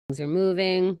Things are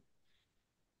moving.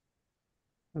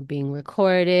 We're being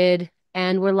recorded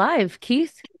and we're live.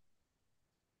 Keith,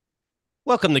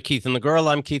 Welcome to Keith and the Girl.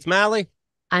 I'm Keith Malley.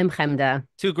 I'm Chemda.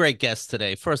 Two great guests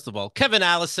today. First of all, Kevin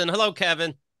Allison. Hello,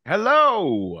 Kevin.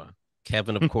 Hello.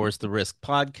 Kevin, of course, the Risk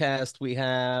podcast we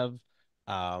have.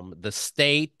 The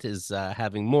state is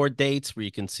having more dates where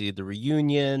you can see the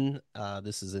reunion.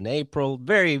 This is in April.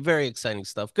 Very, very exciting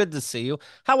stuff. Good to see you.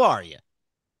 How are you?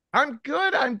 I'm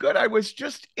good. I'm good. I was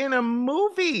just in a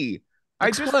movie. I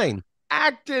just Explain.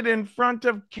 acted in front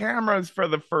of cameras for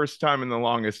the first time in the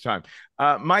longest time.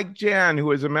 Mike Jan,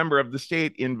 who is a member of the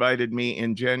state, invited me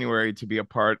in January to be a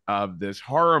part of this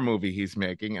horror movie he's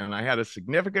making, and I had a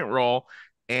significant role.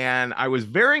 And I was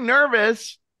very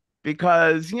nervous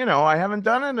because, I haven't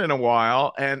done it in a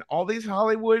while, and all these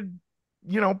Hollywood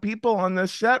people on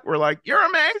this set were like, "You're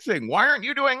amazing. Why aren't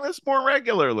you doing this more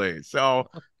regularly?" So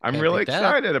I'm Can't really beat that.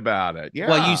 excited about it.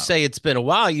 Well, you Yeah. say it's been a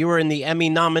while. You were in the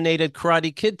Emmy-nominated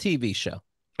Karate Kid TV show.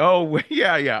 Oh,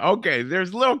 yeah, yeah. Okay.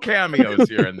 There's little cameos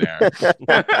here and there.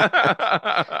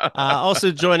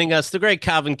 Also joining us, the great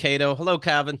Calvin Cato. Hello,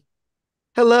 Calvin.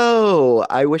 Hello.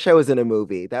 I wish I was in a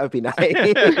movie. That would be nice.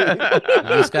 You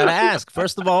just got to ask.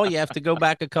 First of all, you have to go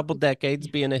back a couple decades,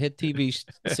 be in a hit TV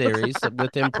series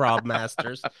with Improv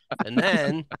Masters, and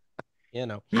then, you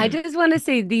know, I just want to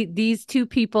say these two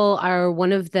people are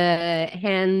one of the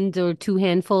hand or two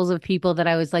handfuls of people that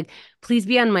I was like, please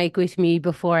be on mic with me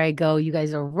before I go. You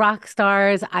guys are rock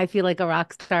stars. I feel like a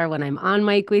rock star when I'm on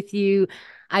mic with you.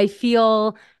 I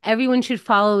feel everyone should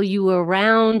follow you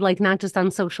around, like not just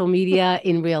on social media,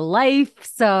 in real life.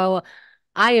 So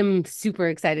I am super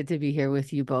excited to be here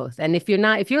with you both. And if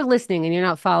you're listening and you're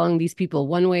not following these people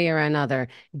one way or another,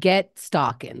 get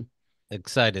stalking.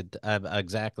 excited.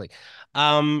 Exactly.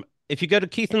 If you go to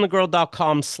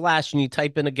keithandthegirl.com/ and you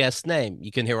type in a guest name, you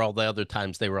can hear all the other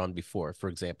times they were on before. For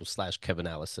example, /Kevin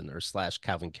Allison or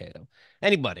 /Calvin Cato.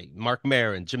 Anybody, Mark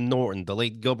Maron, Jim Norton, the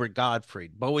late Gilbert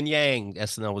Gottfried, Bowen Yang.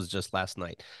 SNL was just last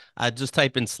night. Just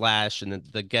type in / and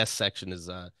the guest section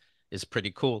is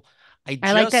pretty cool. I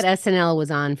I like that just SNL was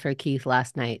on for Keith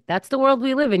last night. That's the world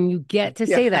we live in. You get to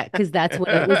Yeah. say that because that's when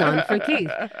it was on for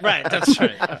Keith. right, that's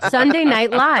right. Sunday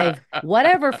Night Live.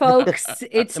 Whatever, folks.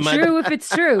 It's It might true if it's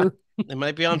true. it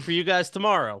might be on for you guys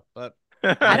tomorrow, but I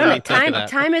what don't do know. you think of Time that?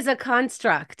 time is a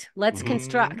construct. Let's Mhm.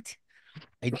 construct.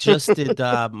 I just did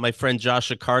my friend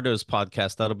Josh Accardo's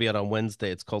podcast. That'll be out on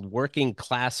Wednesday. It's called Working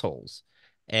Class Holes.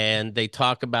 And they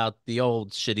talk about the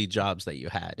old shitty jobs that you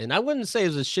had. And I wouldn't say it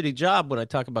was a shitty job when I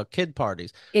talk about kid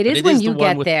parties, It but is it when is the you one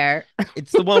get with there.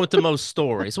 it's the one with the most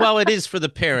stories. Well, it is for the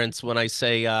parents when I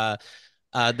say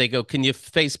they go, "Can you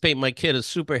face paint my kid a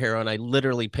superhero?" And I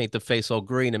literally paint the face all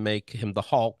green and make him the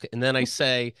Hulk. And then I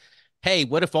say, "Hey,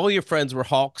 what if all your friends were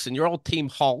Hulks and you're all Team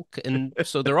Hulk?" And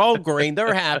so they're all green,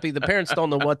 they're happy. The parents don't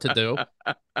know what to do.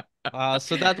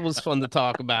 So that was fun to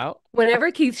talk about. Whenever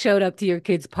Keith showed up to your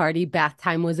kid's party, bath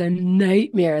time was a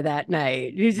nightmare that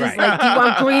night. He's just Right. like, "Do you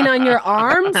want green on your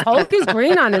arms?" Hulk is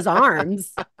green on his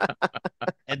arms.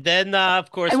 And then, of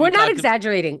course, And we we're not talked.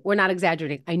 exaggerating. We're not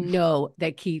exaggerating. I know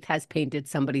that Keith has painted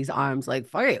somebody's arms like,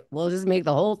 fuck it, we'll just make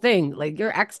the whole thing like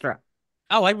you're extra.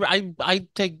 Oh, I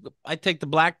take the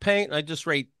black paint. And I just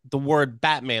write the word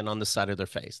Batman on the side of their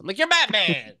face. I'm like, "You're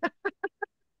Batman."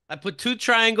 I put two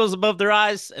triangles above their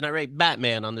eyes and I write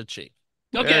Batman on their cheek.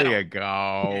 Go There get them. you go.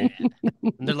 Yeah.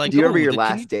 And they're like, Do you remember "Oh, your can you?"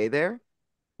 last day there?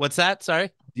 What's that?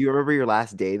 Sorry. Do you remember your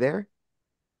last day there?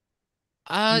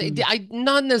 Mm. I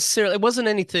not necessarily. It wasn't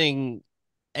anything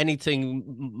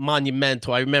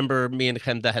monumental. I remember me and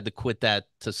Hemda had to quit that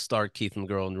to start Keith and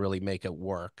Girl and really make it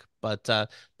work. But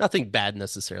nothing bad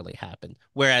necessarily happened.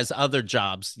 Whereas other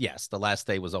jobs, yes, the last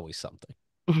day was always something.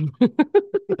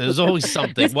 There's always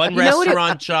something. This, One you know what it,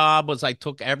 restaurant job was I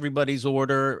took everybody's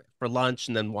order for lunch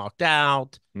and then walked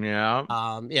out. Yeah.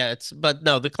 Yeah, but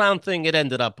no, the clown thing, it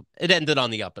ended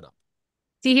on the up and up.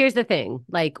 See, here's the thing.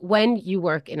 Like when you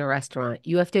work in a restaurant,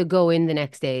 you have to go in the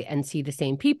next day and see the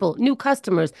same people, new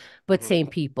customers, but Mhm. same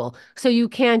people. So you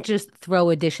can't just throw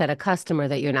a dish at a customer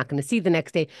that you're not going to see the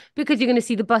next day because you're going to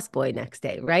see the busboy next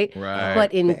day, right? Oh, Right.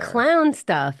 But in fair. clown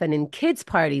stuff and in kids'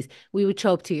 parties, we would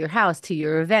show up to your house, to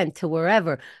your event, to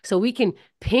wherever. So we can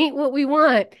paint what we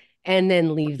want and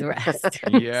then leave the rest.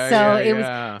 Yeah, So yeah, it was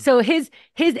yeah. so his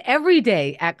every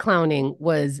day at clowning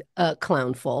was a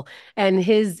clownful. And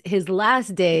his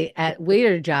last day at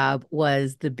waiter job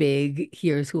was the big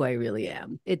here's who I really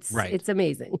am. It's Right. it's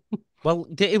amazing. Well,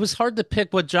 it was hard to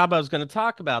pick what job I was going to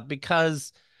talk about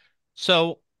because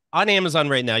so on Amazon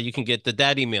right now, you can get the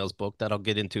Dad Emails book that I'll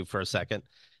get into for a second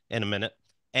in a minute.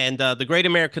 And The Great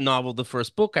American Novel, the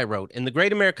first book I wrote. And The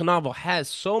Great American Novel has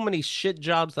so many shit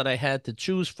jobs that I had to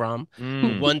choose from.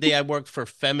 Mm. One day I worked for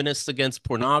Feminists Against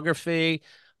Pornography.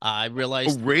 I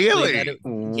Oh, realized quickly that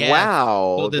really? yeah.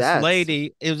 So Wow, this that's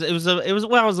lady, well, it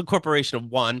was a corporation of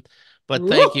one, but Ooh.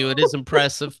 thank you. It is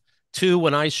impressive. Two,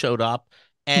 when I showed up,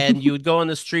 and you would go on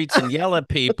the streets and yell at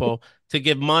people to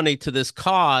give money to this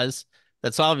cause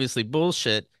that's obviously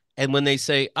bullshit. And when they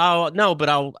say, "Oh no, but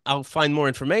I'll find more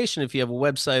information if you have a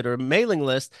website or a mailing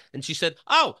list," and she said,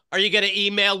 "Oh, are you gonna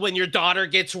email when your daughter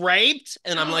gets raped?"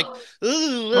 And I'm like,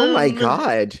 "Ooh, oh my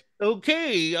God.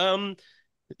 okay,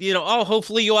 oh,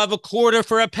 hopefully you'll have a quarter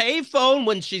for a payphone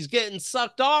when she's getting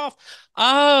sucked off."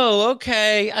 Oh,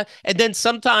 okay. And then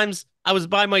sometimes I was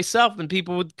by myself, and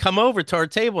people would come over to our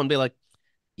table and be like,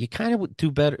 "You kind of would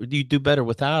do better. You do better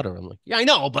without her." I'm like, "Yeah, I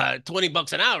know, but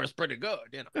 $20 an hour is pretty good.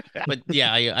 But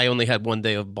yeah, I only had one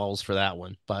day of balls for that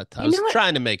one, but I You know was what?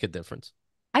 trying to make a difference.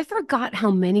 I forgot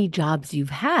how many jobs you've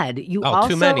had. You Oh,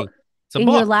 too also, many. It's a in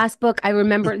your book. last book, I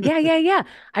remember, yeah, yeah, yeah.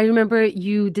 I remember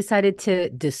you decided,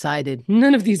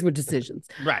 none of these were decisions.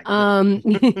 Right. Um,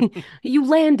 you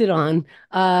landed on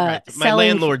Right. My selling,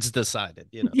 landlords decided.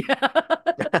 yeah.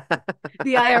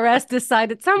 The IRS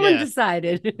decided, someone Yeah.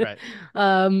 decided. Right.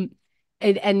 Um,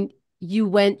 and you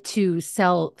went to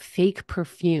sell fake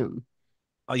perfume.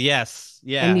 Oh, yes.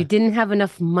 And you Yeah. didn't have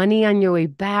enough money on your way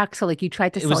back, so like you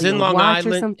tried to It sell was in your Long watch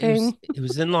or Island. something. It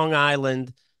was in Long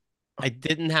Island. I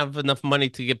didn't have enough money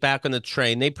to get back on the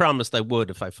train. They promised I would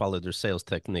if I followed their sales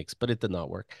techniques, but it did not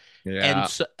work. Yeah.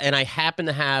 And I happened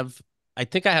to have, I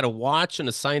think I had a watch and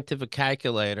a scientific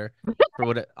calculator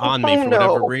on me Oh for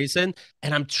whatever no. reason,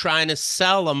 and I'm trying to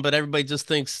sell them, but everybody just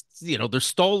thinks, they're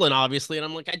stolen, obviously, and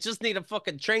I'm like, I just need a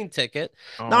fucking train ticket.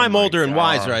 Now Oh I'm my older and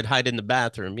wiser. God. I'd hide in the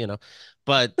bathroom,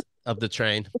 but of the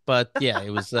train. But yeah,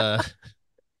 it was I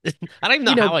don't even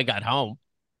know You how know, I got home.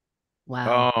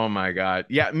 wow. Oh my God.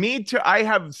 Yeah, me too. I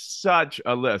have such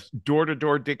a list.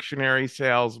 Door-to-door dictionary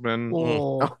salesman. Mm.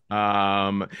 Oh,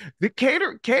 Oh, The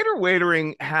cater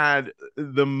waitering had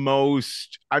the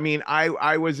most. I mean,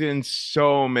 I was in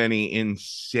so many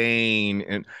insane,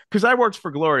 and because I worked for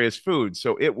Glorious Food,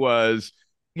 so it was,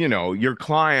 your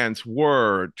clients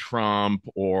were Trump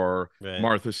or Right.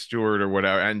 Martha Stewart or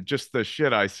whatever, and just the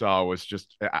shit I saw was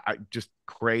just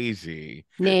crazy.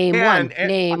 name And, one. and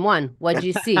Name one. What'd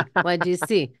you see? What'd you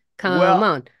see? Come well,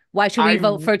 on. Why should we I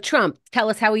vote for Trump? Tell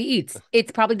us how he eats.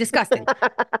 It's probably disgusting.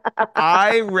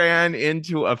 I ran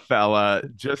into a fella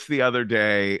just the other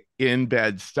day in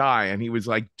Bed-Stuy, and he was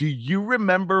like, "Do you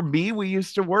remember me? We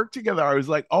used to work together." I was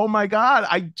like, "Oh my God,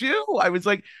 I do." I was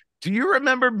like, "Do you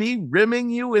remember me rimming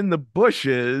you in the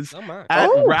bushes Oh my.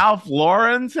 at oh, Ralph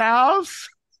Lauren's house?"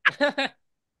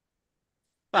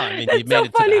 Well, I mean, you That's made so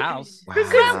it to the funny house. Because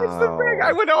because that was the thing.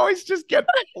 I wow. would always just get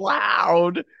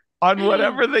plowed on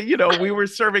whatever we were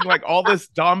serving like all this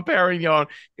Dom Perignon.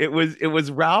 It was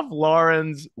Ralph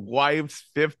Lauren's wife's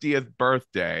 50th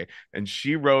birthday, and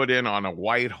she rode in on a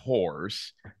white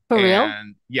horse. for real.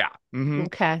 And yeah,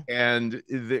 Okay. and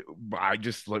I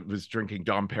just was drinking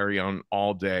Dom Perignon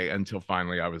all day until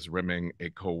finally I was rimming a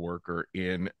coworker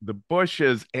in the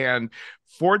bushes. And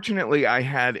fortunately, I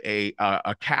had a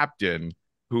captain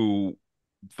who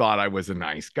thought I was a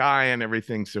nice guy and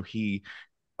everything. So he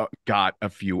got a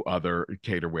few other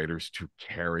cater waiters to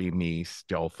carry me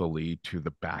stealthily to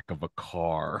the back of a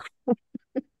car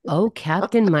Oh,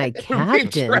 Captain, my and be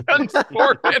Captain.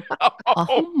 transported home.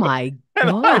 Oh my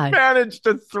And I God. managed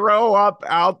to throw up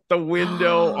out the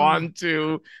window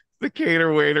onto the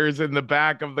cater waiters in the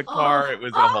back of the car. It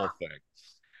was a whole thing.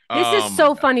 This is Oh my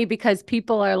so God. funny because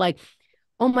people are like,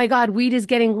 oh my God, weed is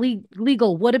getting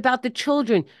legal. What about the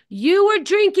children? You were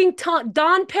drinking Don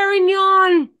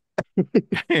Perignon.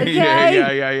 Yeah, yeah,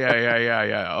 Okay. yeah, yeah, yeah, yeah,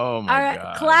 yeah. Oh All my right.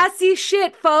 God. Classy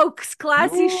shit, folks.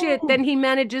 Classy shit. Woo. Then he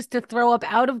manages to throw up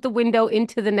out of the window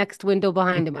into the next window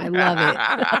behind him. I love it.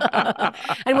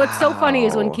 And what's so funny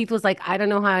is when Wow. Keith was like, I don't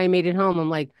know how I made it home. I'm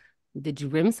like, did you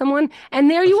rim someone? And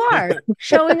there you are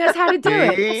showing us how to do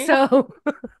it. See? So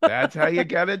That's how you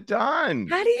get it done.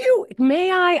 how do you,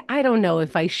 may I don't know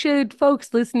if I should,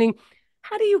 folks listening,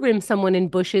 how do you rim someone in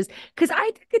bushes? Because I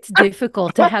think it's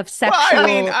difficult to have Well, I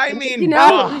mean, sexual, I you mean,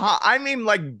 know, I mean,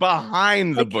 like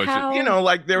behind the like bushes. how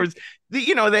Like there was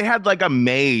they had like a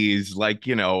maze, like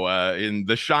in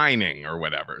The Shining or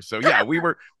whatever. So yeah, we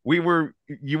were.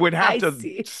 You would have I to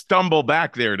see. stumble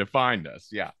back there to find us.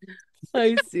 Yeah.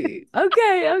 I see.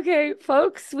 Okay, okay,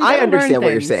 folks, we I gotta learn understand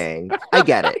what you're things. saying. I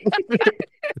get it.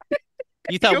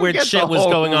 You thought You weird get the shit was whole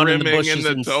going on in the rimming in bushes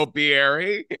the and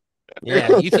topiary. yeah,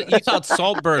 you thought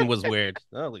Saltburn was weird.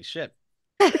 Holy shit.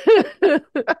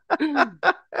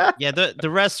 Yeah, the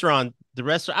restaurant The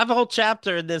restaurant. I have a whole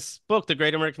chapter in this book, The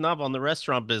Great American Novel, on the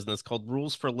restaurant business called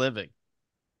Rules for Living.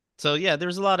 So yeah,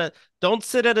 there's a lot of don't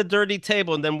sit at a dirty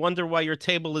table and then wonder why your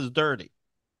table is dirty.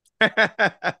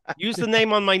 Use the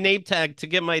name on my name tag to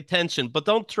get my attention, but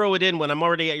don't throw it in when I'm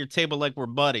already at your table like we're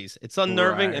buddies. It's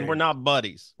unnerving and we're Right. not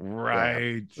buddies. Yeah.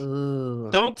 Right. Ooh.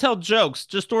 Don't tell jokes.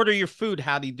 Just order your food,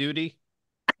 howdy doody.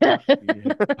 Yeah.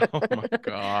 Oh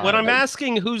my When I'm God.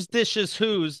 asking whose dish is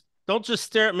whose, don't just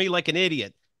stare at me like an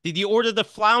idiot. Did you order the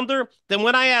flounder? Then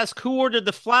when I ask who ordered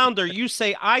the flounder, you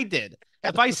say I did.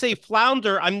 If I say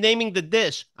flounder, I'm naming the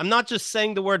dish. I'm not just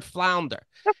saying the word flounder.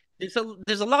 There's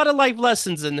a lot of life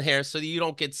lessons in here so that you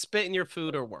don't get spit in your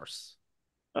food or worse.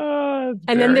 It's And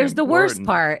then very there's the worst important.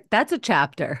 part. That's a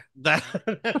chapter. That's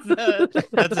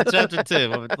a chapter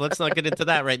 2. Let's not get into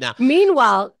that right now.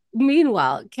 Meanwhile,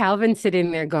 Calvin's sitting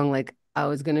there going like, I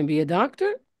was going to be a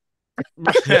doctor.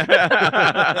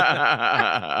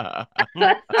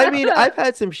 I mean, I've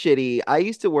had some shitty. I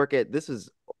used to work at this is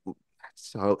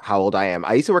so how old I am.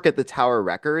 I used to work at the Tower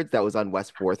Records that was on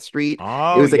West 4th Street. It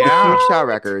Oh was like a yeah. huge Tower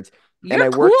What? Records, and You're I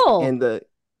worked cool. in the.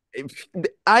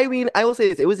 I mean, I will say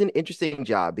this: it was an interesting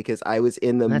job because I was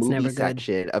in the That's movie never good.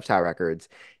 section of Tower Records,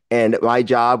 and my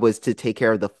job was to take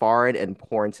care of the foreign and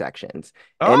porn sections,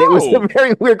 and it was a Oh.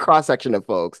 very weird cross section of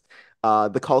folks.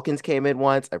 The Culkins came in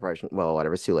once. I probably shouldn't, well,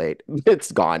 whatever, it's too late.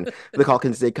 It's gone. The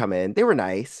Culkins did come in. They were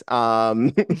nice.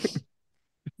 They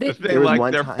There was like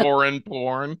one their time. foreign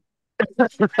porn.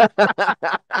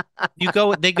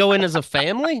 They go in as a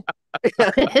family?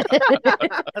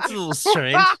 That's a little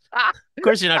strange. Of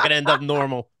course you're not gonna end up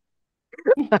normal.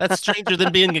 That's stranger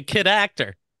than being a kid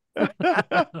actor.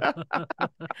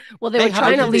 Well, they Hey, were how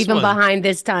trying to about this leave him one? behind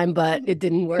this time, but it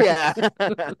didn't work. Yeah.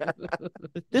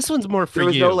 This one's more for There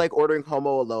was no you. like ordering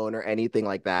Homo Alone or anything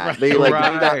like that. Right, They like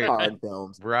do that Right. far in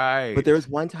films. Right. But there was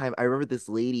one time I remember this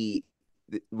lady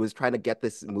was trying to get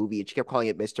this movie and she kept calling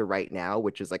it Mr. Right Now,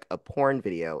 which is like a porn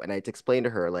video. And I had to explain to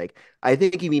her, like, I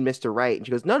think you mean Mr. Right. And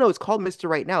she goes, no, it's called Mr.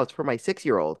 Right Now. It's for my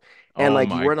 6-year-old. And Oh like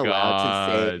you my weren't allowed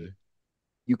to say, God.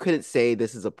 you couldn't say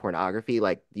this is a pornography.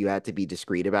 Like you had to be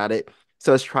discreet about it.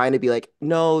 So I was trying to be like,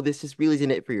 no, this is really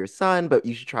isn't it for your son, but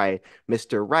you should try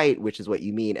Mr. Right, which is what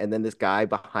you mean. And then this guy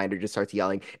behind her just starts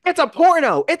yelling, it's a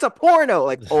porno, it's a porno,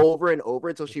 like over and over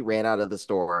until she ran out of the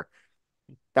store.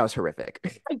 That was horrific.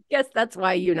 I guess that's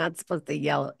why you're not supposed to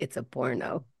yell, it's a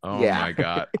porno. Oh Yeah. my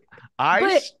God. I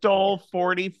But stole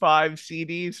 45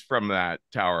 CDs from that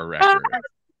Tower Record.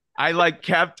 I like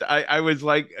kept I was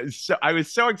like so I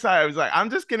was so excited. I was like,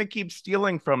 I'm just gonna keep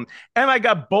stealing from, and I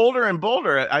got bolder and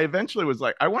bolder. I eventually was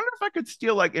like, I wonder if I could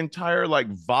steal like entire like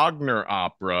Wagner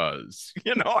operas,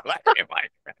 like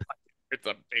it's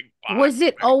a big box. was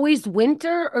it always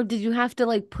winter or did you have to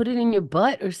like put it in your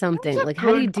butt or something? That's a Like,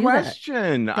 how do you good do that?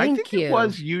 question. I Thank think it you.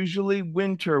 was usually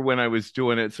winter when I was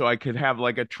doing it, so I could have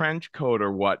like a trench coat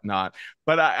or whatnot.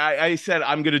 But I said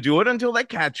I'm going to do it until they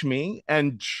catch me.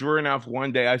 And sure enough,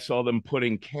 one day I saw them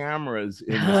putting cameras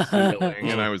in the ceiling,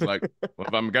 and I was like, well,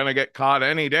 if I'm going to get caught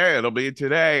any day, it'll be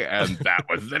today. And that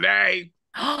was the day.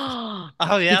 Oh Did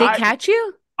they yeah. catch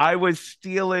you? I was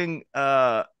stealing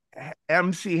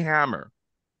MC Hammer.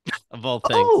 Of all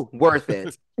things. Oh, worth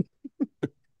it.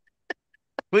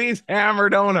 Please, Hammer,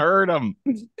 don't hurt him.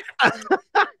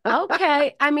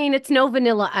 Okay. I mean, it's no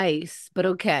vanilla ice, but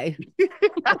okay.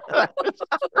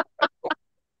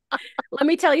 Let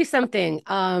me tell you something.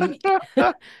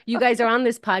 You guys are on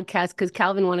this podcast because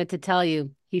Calvin wanted to tell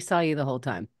you he saw you the whole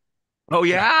time. Oh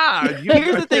yeah.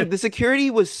 Here's the thing: the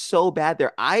security was so bad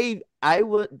there. I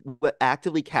would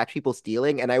actively catch people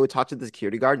stealing, and I would talk to the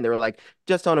security guard, and they were like,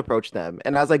 "Just don't approach them."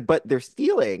 And I was like, "But they're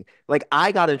stealing." Like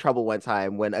I got in trouble one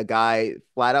time when a guy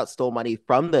flat out stole money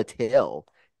from the till,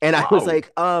 and I was Whoa.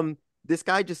 like, this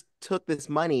guy just took this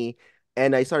money."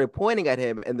 And I started pointing at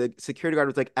him, and the security guard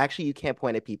was like, "Actually, you can't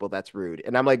point at people. That's rude."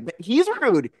 And I'm like, "He's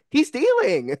rude. He's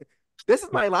stealing. This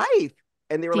is my life."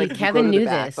 And they were See, like, "You go Kevin to the knew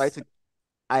back." So this.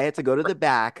 I had to go to the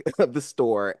back of the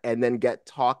store and then get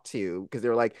talked to because they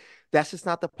were like, that's just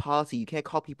not the policy. You can't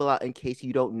call people out in case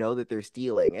you don't know that they're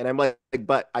stealing. And I'm like,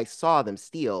 but I saw them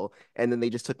steal. And then they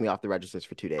just took me off the registers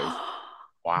for 2 days.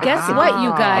 Guess what, you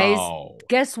guys? Wow.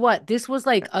 Guess what? This was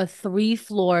like a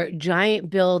 3-floor giant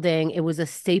building. It was a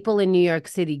staple in New York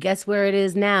City. Guess where it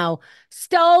is now?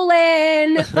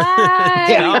 Stolen.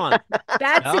 Bye. Gone.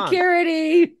 Bad Gone.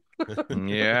 security.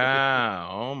 Yeah.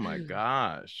 Oh my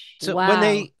gosh. So Wow.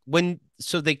 they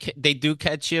do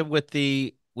catch you with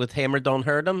hammer don't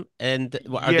hurt them, and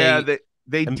are Yeah, they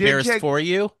they did embarrassed take for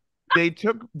you? they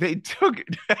took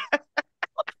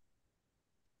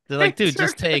They're like, dude,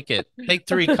 just take it. Take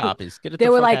 3 copies. Get it They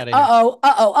the were fuck like, out of here. uh-oh,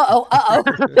 uh-oh, uh-oh,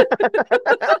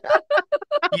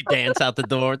 uh-oh. You dance out the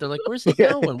door. They're like, "Where's he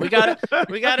going? We got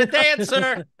a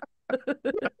dancer."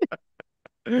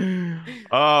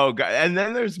 Oh God. And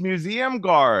then there's museum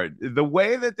guard. The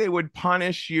way that they would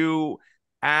punish you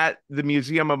at the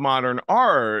Museum of Modern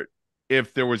Art,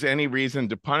 if there was any reason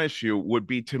to punish you, would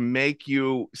be to make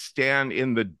you stand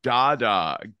in the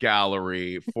Dada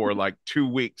gallery for like 2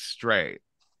 weeks straight,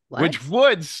 What? which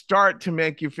would start to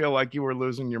make you feel like you were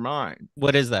losing your mind.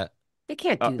 What is that? They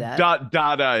can't do that.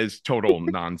 Dada is total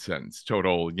nonsense.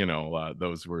 Total,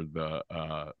 those were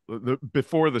the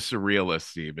before the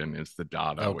surrealists even is the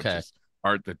Dada, which Okay. is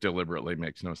art that deliberately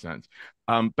makes no sense.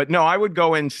 But no, I would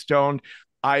go in stoned.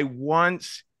 I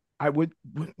once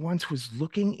was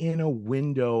looking in a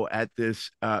window at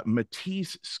this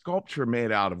Matisse sculpture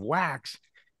made out of wax,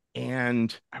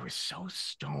 and I was so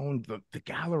stoned. The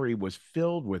gallery was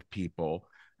filled with people.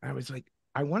 I was like,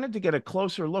 I wanted to get a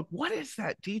closer look. What is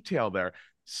that detail there?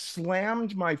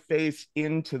 Slammed my face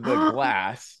into the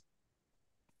glass.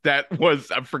 That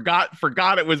was, I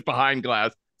forgot it was behind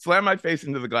glass. Slammed my face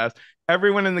into the glass.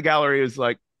 Everyone in the gallery is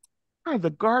like, oh, the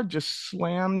guard just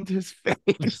slammed his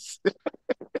face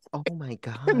Oh my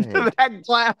into God. that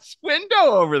glass window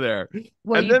over there.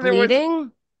 Were And you then there was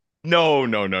bleeding? no.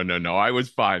 I was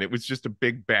fine. It was just a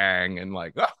big bang and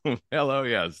like, oh, hello,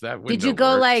 yes, that Did window you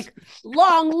go works. like,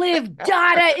 long live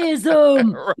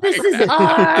Dadaism? Right. This is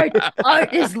art.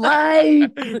 Art is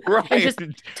life. Right. And just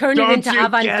turn it Don't into you get it?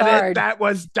 avant-garde. That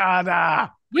was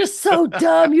Dada. You're so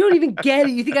dumb. You don't even get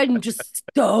it. You think I'm just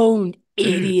stoned,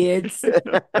 idiots.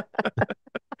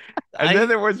 And then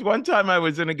there was one time I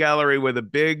was in a gallery with a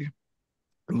big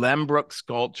Lembrook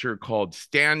sculpture called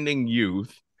Standing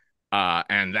Youth.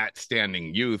 And that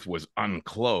Standing Youth was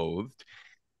unclothed.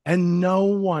 And no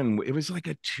one, it was like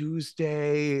a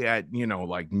Tuesday at,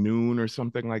 like noon or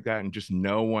something like that. And just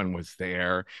no one was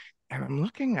there. And I'm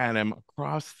looking at him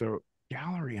across the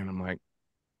gallery and I'm like,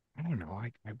 I don't know.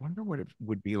 I wonder what it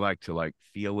would be like to like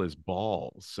feel his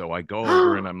balls. So I go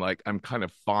over and I'm kind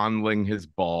of fondling his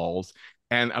balls.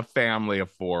 And a family of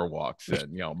 4 walks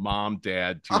in, mom,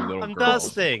 dad, 2 little I'm girls.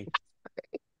 dusting.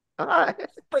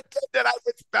 Pretend that I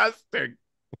was dusting.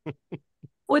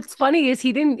 What's funny is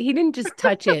he didn't just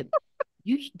touch it.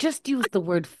 You just used the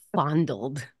word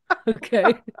fondled.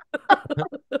 Okay.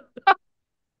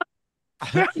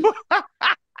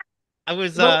 I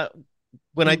was Well-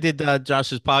 when I did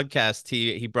Josh's podcast,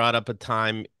 he brought up a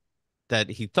time that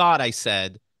he thought I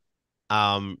said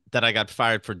that I got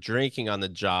fired for drinking on the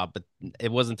job, but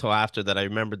it wasn't until after that I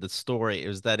remembered the story. It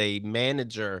was that a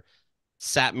manager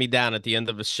sat me down at the end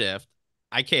of a shift.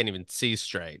 I can't even see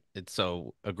straight. It's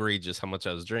so egregious how much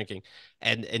I was drinking.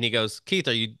 And he goes, "Keith,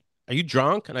 are you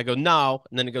drunk?" And I go, "No."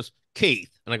 And then he goes,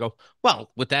 "Keith." And I go,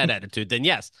 "Well, with that attitude, then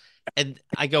yes." And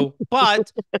I go,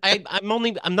 "But I'm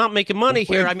not making money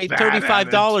here. With I made that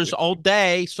 $35 attitude. all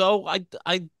day. So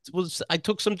I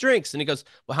took some drinks." And he goes,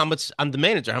 "Well, how much?" I'm the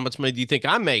manager. "How much money do you think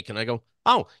I make?" And I go,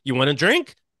 "Oh, you want a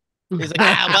drink?" He's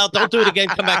like, "Well, don't do it again.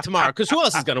 Come back tomorrow." Because who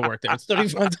else is going to work there? It's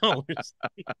 $35.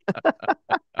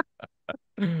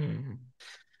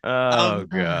 Oh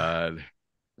God.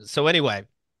 So anyway,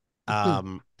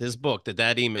 this book, The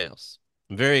Dad Emails,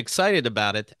 I'm very excited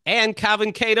about it. And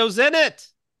Calvin Cato's in it.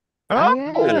 Oh,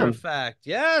 Matter yeah. of fact,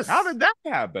 yes. How did that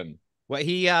happen? Well,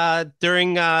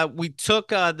 we took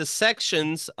the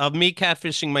sections of me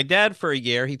catfishing my dad for a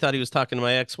year. He thought he was talking to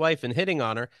my ex-wife and hitting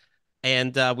on her.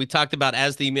 And we talked about,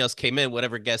 as the emails came in,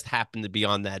 whatever guest happened to be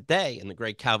on that day. And the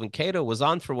great Calvin Cato was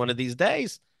on for one of these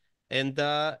days. And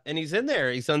he's in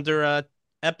there. He's under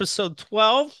episode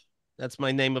 12. That's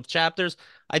my name of chapters.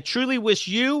 "I truly wish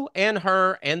you and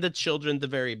her and the children the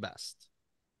very best,"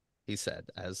 he said,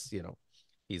 as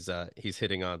he's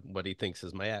hitting on what he thinks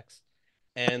is my ex.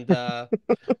 And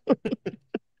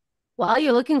While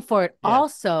you're looking for it, Yeah.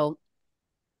 also,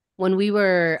 when we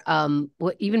were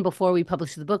even before we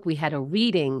published the book, we had a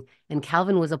reading and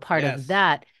Calvin was a part Yes. of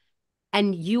that.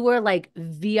 And you were like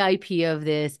VIP of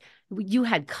this. You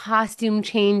had costume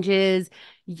changes,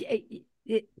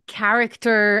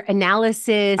 character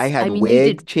analysis. I had mean,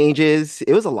 wig changes.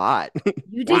 It was a lot.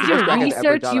 you It was did the your best I had ever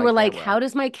research. done You on were like, camera. how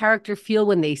does my character feel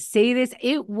when they say this?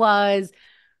 It was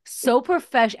so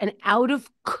professional and out of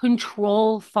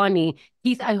control funny.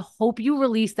 Keith, I hope you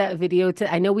release that video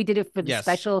I know we did it for the Yes.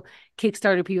 special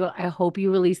Kickstarter people. I hope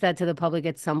you release that to the public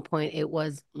at some point. It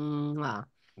was mwah.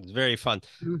 it's very fun.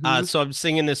 Mhm. So I'm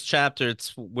singing this chapter.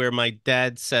 It's where my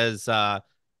dad says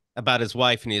about his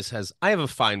wife, and he says, "I have a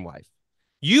fine wife.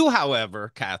 You,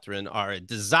 however, Catherine, are a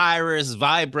desirous,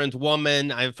 vibrant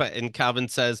woman." And Calvin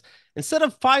says, "Instead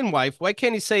of fine wife, why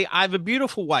can't he say, I have a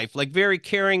beautiful wife, like very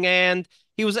caring and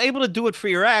He was able to do it for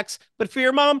your ex, but for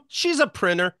your mom, she's a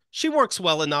printer. She works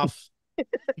well enough.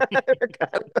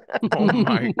 Oh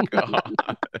my God.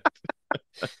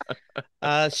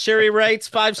 Sherry writes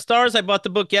 5 stars. I bought the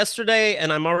book yesterday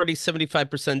and I'm already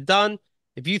 75% done.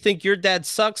 If you think your dad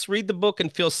sucks, read the book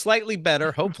and feel slightly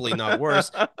better, hopefully not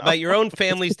worse, about your own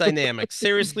family's dynamics.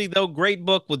 Seriously, though, great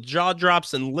book with jaw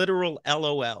drops and literal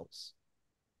LOLs.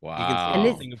 You can see And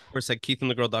this, Wow. everything, of course, at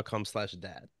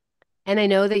keithandthegirl.com/dad. and I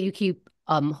know that you keep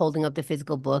holding up the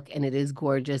physical book and it is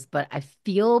gorgeous, but I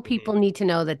feel people need to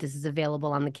know that this is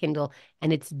available on the Kindle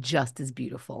and it's just as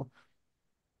beautiful.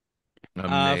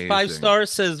 Amazing. 5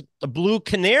 stars says a blue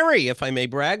canary, if I may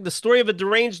brag. The story of a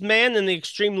deranged man and the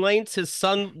extreme lengths his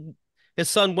son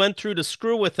went through to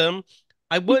screw with him.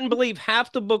 I wouldn't believe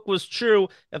half the book was true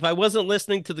if I wasn't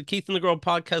listening to the Keith and the Girl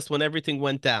podcast when everything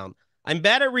went down. I'm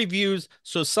bad at reviews,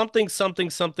 so something, something,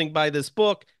 something by this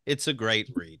book. It's a great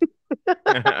read. Ooh,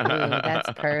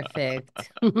 that's perfect.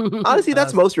 Honestly, Uh,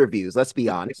 that's most reviews. Let's be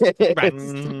honest. right.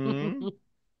 Mhm.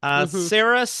 Mhm.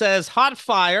 Sarah says, hot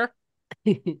fire.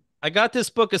 I got this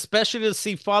book especially to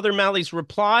see Father Malley's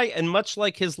reply, and much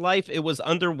like his life, it was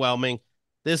underwhelming.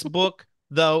 This book,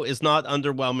 though, is not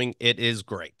underwhelming. It is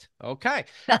great. Okay.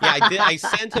 Yeah, I did. I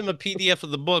sent him a PDF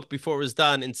of the book before it was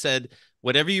done and said,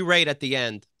 whatever you rate at the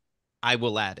end, I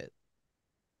will add it.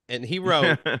 And he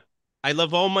wrote, I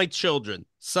love all my children.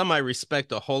 Some I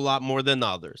respect a whole lot more than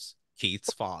others.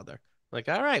 Keith's father. Like,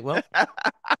 all right, well,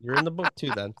 you're in the book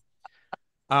too then.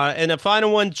 And a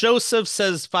final one, Joseph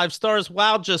says 5 stars.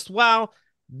 Wow, just wow.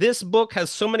 This book has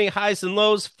so many highs and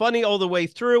lows, funny all the way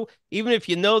through. Even if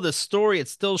you know the story, it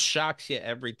still shocks you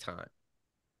every time.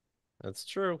 That's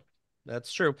true.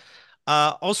 That's true.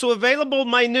 Also available,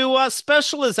 my new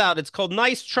special is out. It's called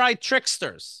Nice Try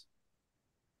Tricksters.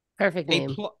 Perfect A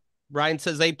name. plus. Ryan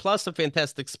says A plus, a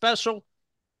fantastic special.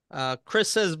 Chris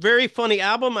says, very funny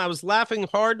album. I was laughing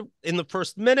hard in the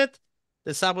first minute.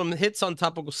 This album hits on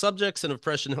topical subjects in a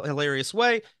fresh and hilarious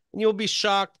way, and you'll be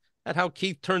shocked at how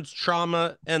Keith turns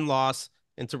trauma and loss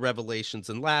into revelations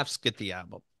and laughs. Get the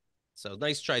album. So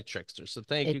nice try, Trickster. So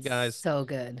thank you It's guys so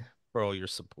good. for all your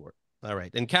support. All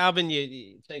right. And Calvin,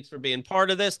 thanks for being part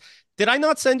of this. Did I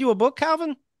not send you a book,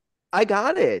 Calvin? I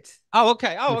got it. Oh,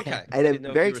 okay. Oh, Okay. okay. And I I'm didn't know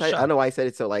if very you were excited. I don't shocked. know why I said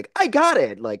it so like, I got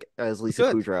it. Like as Lisa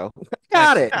Good. Kudrow. I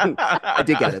got it. Excellent. I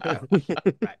did get it though.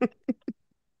 Right.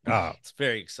 Oh, it's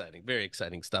very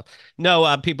exciting stuff.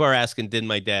 No, people are asking, did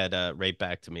my dad write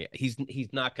back to me? He's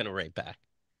not going to write back.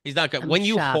 He's not going. I'm When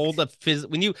you hold shocked.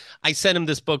 I sent him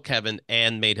this book, Kevin,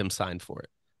 and made him sign for it,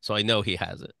 so I know he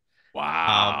has it.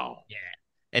 Wow. Yeah,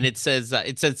 and it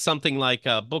said something like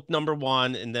book number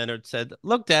one, and then it said,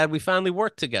 "Look, Dad, we finally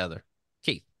worked together,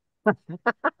 Keith."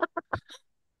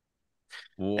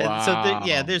 And so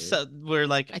yeah, Wow. we're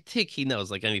like, I think he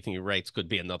knows, like anything he writes could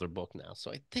be another book now.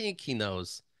 So I think he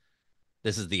knows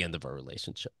this is the end of our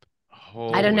relationship.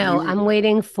 I don't Holy know. You I'm shit.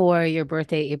 waiting for your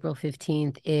birthday, April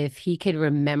 15th. If he could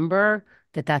remember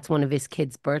that that's one of his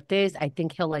kids' birthdays, I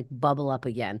think he'll like bubble up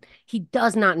again. He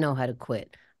does not know how to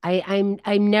quit. I'm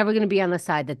never going to be on the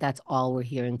side that that's all we're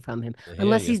hearing from him, I hear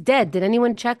unless you. he's dead. Did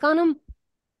anyone check on him?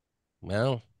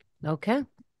 Well, Okay.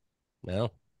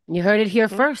 well. You heard it here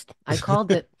first. I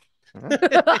called it. huh?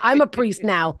 I'm a priest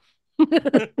now.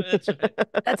 That's right.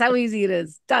 That's how easy it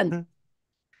is. Done.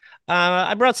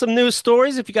 I brought some news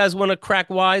stories if you guys want to crack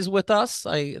wise with us.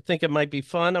 I think it might be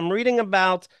fun. I'm reading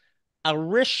about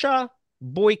Arisha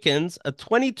Boykins, a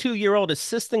 22-year-old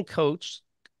assistant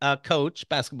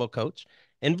basketball coach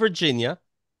in Virginia.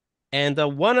 And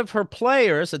one of her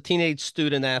players, a teenage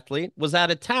student athlete, was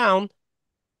out of town.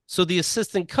 So the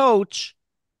assistant coach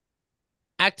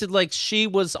acted like she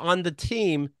was on the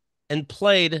team and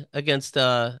played against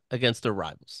their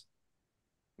rivals.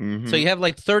 So you Mm-hmm. have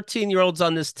like 13-year-olds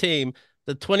on this team.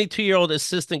 The 22-year-old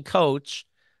assistant coach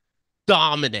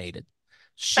dominated.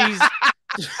 She's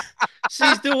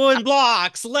she's doing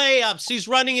blocks, layups. She's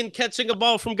running and catching a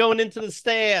ball from going into the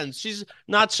stands. She's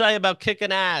not shy about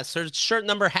kicking ass. Her shirt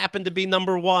number happened to be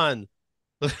number one.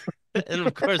 And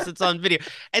of course it's on video.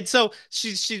 And so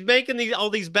she's making all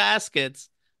these baskets,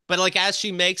 but like as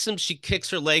she makes them, she kicks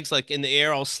her legs like in the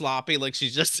air, all sloppy, like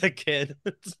she's just a kid.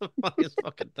 It's the funniest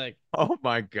fucking thing. Oh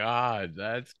my God,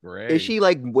 that's Is great. she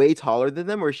like way taller than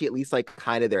them, or is she at least like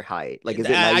kind of their height? Like, is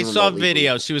it not I even saw remotely video.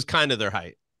 believable? She was kind of their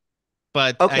height,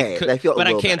 but Okay, I feel a I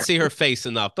little can't better. see her face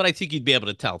enough. But I think you'd be able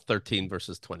to tell 13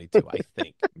 versus 22. I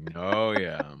think Oh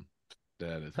yeah,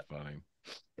 that is funny.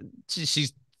 she,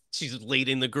 she's she's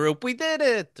leading the group. We did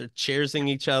it. They're cheersing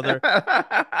each other.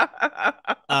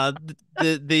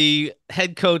 The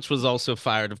head coach was also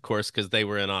fired, of course, because they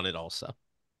were in on it also.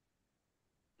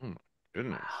 Hmm,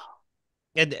 goodness.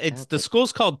 And it's the Okay.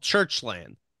 school's called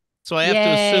Churchland. So I have to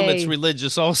assume it's Yay.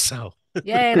 religious also.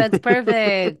 Yay, that's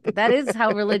perfect. That is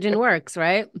how religion works,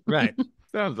 right? Right.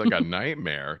 Sounds like a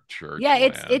nightmare, church Yeah,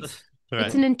 it's land. it's it's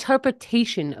Right. an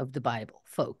interpretation of the Bible,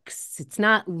 folks. It's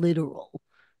not literal.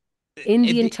 In the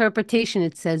And, interpretation,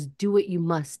 it says, do what you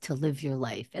must to live your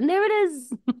life. And there it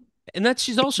is. and that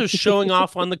she's also showing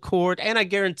off on the court. And I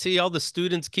guarantee all the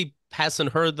students keep passing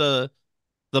her the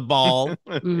ball. You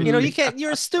know, Mhm. you can't,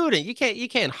 you're a student. You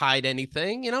can't hide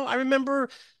anything. You know, I remember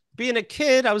being a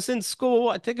kid, I was in school,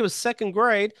 I think it was second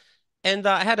grade, and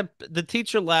I had the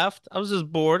teacher left. I was just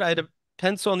bored. I had a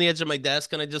pencil on the edge of my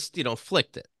desk and I just,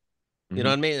 flicked it. You know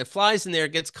Mhm. what I mean? It flies in there,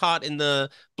 gets caught in the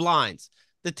blinds.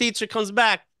 The teacher comes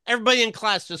back. Everybody in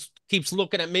class just keeps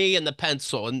looking at me and the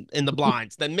pencil and in the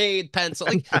blinds. Then me, pencil.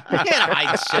 Like, you can't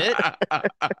hide shit.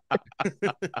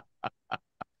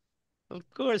 Of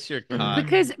course you're caught.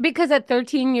 Because at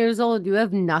 13 years old, you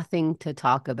have nothing to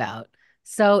talk about.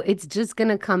 So it's just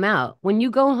gonna come out. When you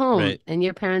go home Right. and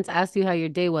your parents ask you how your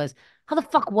day was, how the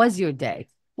fuck was your day?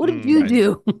 What did you Right.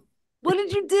 do? What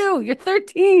did you do? You're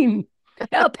 13.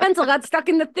 Yeah, a pencil got stuck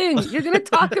in the thing. You're gonna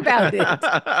talk about it.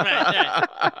 Right,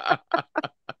 right.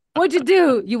 What'd you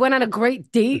do? You went on a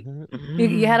great date?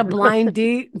 You had a blind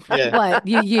date? Yeah. What?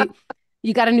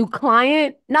 You got a new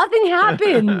client? Nothing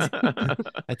happened.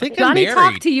 I think I'm Johnny talked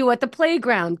married. to you at the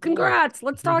playground. Congrats.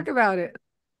 Let's talk about it.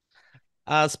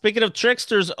 Speaking of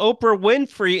tricksters, Oprah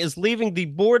Winfrey is leaving the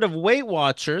board of Weight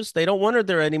Watchers. They don't want her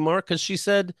there anymore because she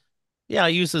said, "Yeah, I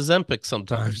use Ozempic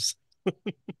sometimes."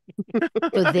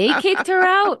 So they kicked her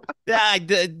out? Yeah,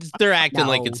 they're acting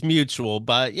like No. it's mutual,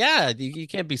 but yeah, you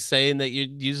can't be saying that you're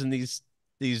using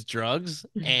these drugs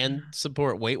and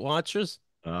support Weight Watchers.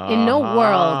 In no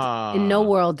Uh-huh.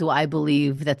 world do I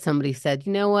believe that somebody said,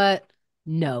 you know what?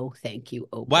 No, thank you,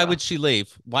 Why Oprah. would she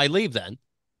leave? Why leave then?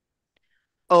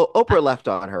 Oh, I, Oprah left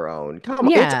on her own. Come on,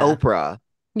 it's yeah, Oprah.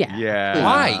 yeah. Please.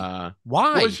 Why? Yeah.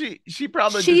 Well, Why? she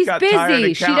probably just She's got tired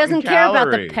busy. of She counting doesn't care about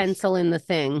the calories. pencil in the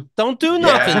thing. Don't do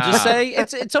nothing. Just Yeah.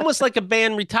 say it's almost like a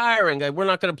band retiring. Like, we're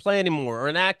not going to play anymore, or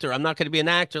an actor. I'm not going to be an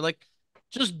actor. Like,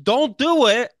 just don't do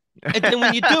it. And then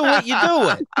when you do it, you do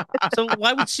it. So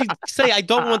why would she say I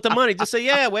don't want the money? Just say,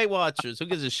 yeah, Weight Watchers. Who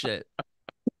gives a shit?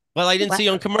 Well, I didn't see What?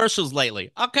 you on commercials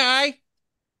lately. Okay,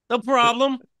 no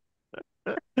problem.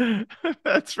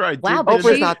 That's right. Wow, Did, but did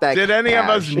Oprah's she not that did any of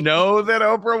us cash. know that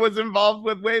Oprah was involved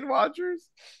with Weight Watchers?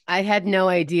 I had no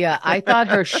idea. I thought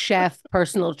her chef,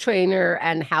 personal trainer,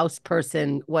 and house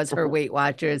person was her Weight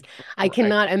Watchers. I Right.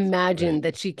 cannot imagine Right.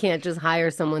 that she can't just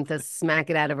hire someone to smack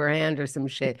it out of her hand or some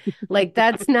shit. Like,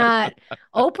 that's not,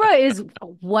 Oprah is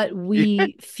what Yeah.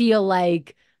 we feel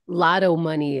like lotto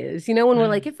money is. You know, when we're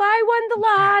like, if I won the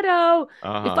lotto,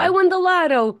 if I Uh-huh. won the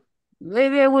lotto,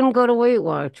 maybe I wouldn't go to Weight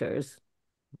Watchers.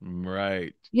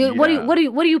 Right. You, Yeah. what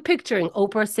are you picturing?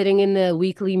 Oprah sitting in the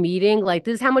weekly meeting, like,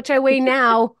 this is how much I weigh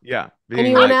now. Yeah. Being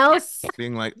Anyone like, else?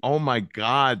 oh my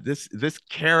God, this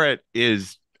carrot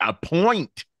is a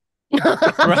point.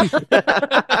 Right.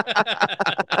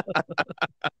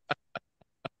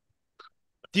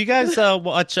 Do you guys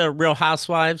watch Real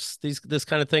Housewives? This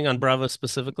kind of thing on Bravo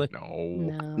specifically? No.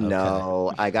 No. Okay.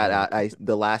 No, I got out.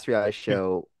 The last reality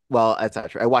show. Well, that's not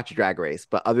true. I watched Drag Race,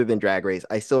 but other than Drag Race,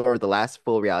 I still remember the last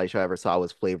full reality show I ever saw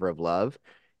was Flavor of Love,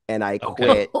 and I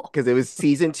Okay. quit because it was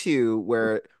season two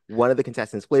where one of the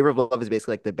contestants, Flavor of Love, is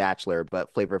basically like The Bachelor,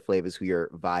 but Flavor of Flav is who you're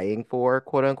vying for,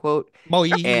 quote unquote. Oh,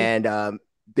 yeah, And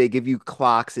they give you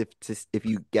clocks if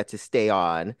you get to stay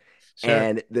on. sure.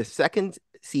 And the second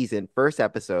season, first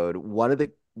episode, one of the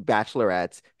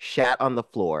bachelorettes shat on the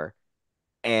floor,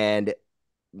 and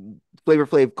Flavor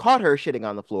Flav caught her shitting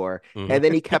on the floor, Mhm. and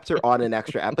then he kept her on an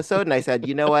extra episode. And I said,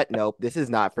 you know what? Nope, this is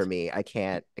not for me. I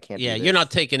can't Yeah, do you're not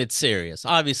this. taking it serious.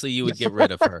 Obviously, you would get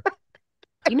rid of her.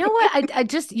 You know what? I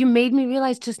just, you made me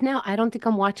realize just now, I don't think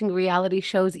I'm watching reality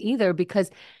shows either because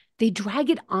they drag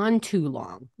it on too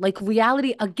long. Like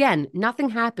reality, again, nothing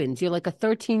happens. You're like a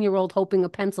 13-year-old hoping a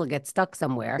pencil gets stuck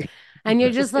somewhere. And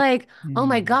you're just like, oh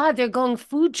my God, they're going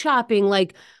food shopping.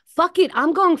 Like, fuck it,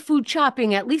 I'm going food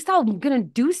shopping. At least I'm gonna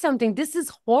do something. This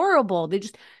is horrible. They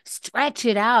just stretch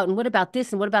it out. And what about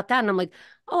this? And what about that? And I'm like,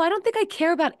 oh, I don't think I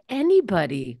care about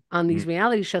anybody on these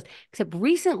reality shows, except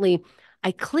recently.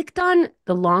 I clicked on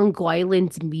the Long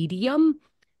Island's Medium,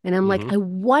 and I'm like, Hmm. I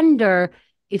wonder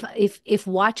if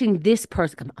watching this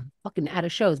person, I'm fucking out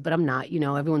of shows, but I'm not. You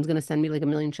know, everyone's gonna send me like a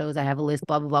million shows. I have a list,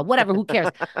 blah blah blah, whatever. Who cares?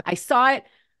 I saw it.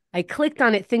 I clicked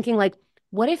on it, thinking like,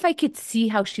 what if I could see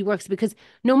how she works? Because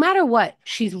no matter what,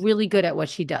 she's really good at what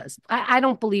she does. I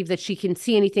don't believe that she can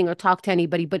see anything or talk to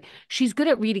anybody, but she's good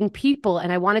at reading people.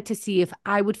 And I wanted to see if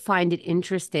I would find it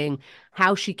interesting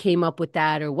how she came up with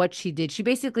that or what she did. She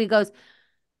basically goes,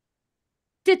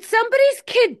 did somebody's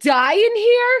kid die in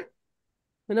here?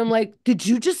 And I'm like, did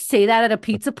you just say that at a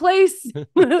pizza place?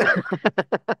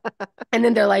 And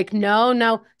then they're like, no,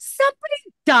 no, somebody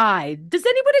died. Does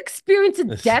anyone experience a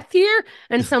death here?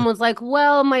 And someone's like,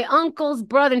 well, my uncle's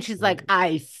brother. And she's like,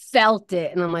 I felt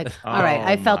it. And I'm like, all right, Oh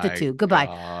I felt it my too. Goodbye.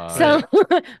 God. So,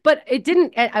 but it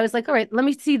didn't. I was like, all right, let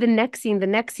me see the next scene. The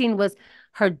next scene was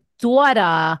her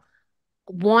daughter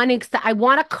wanting, I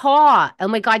want a car. Oh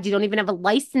my God, you don't even have a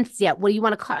license yet. What do you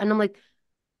want a car? And I'm like,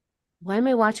 why am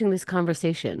I watching this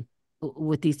conversation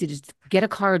with these two? Just get a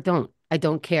car or don't. I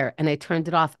don't care. And I turned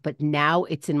it off. But now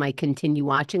it's in my continue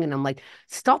watching. And I'm like,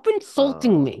 stop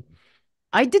insulting Oh. me.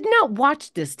 I did not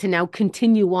watch this to now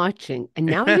continue watching. And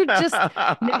now you're just,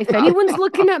 if anyone's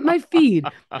looking at my feed,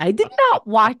 I did not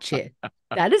watch it.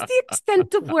 That is the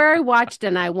extent of where I watched,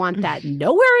 and I want that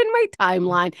nowhere in my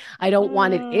timeline. I don't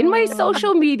want it in my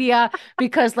social media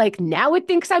because, like, now it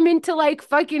thinks I'm into like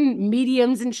fucking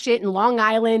mediums and shit in Long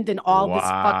Island and all this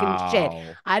fucking shit. Wow.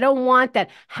 I don't want that.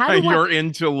 How do I? You're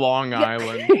into Long Yeah.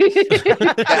 Island.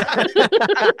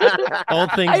 All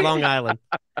things I, Long Island.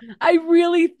 I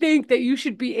really think that you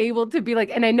should be able to be like,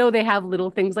 and I know they have little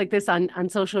things like this on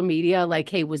social media, like,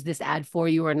 hey, was this ad for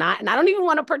you or not? And I don't even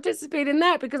want to participate in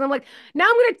that because I'm like, now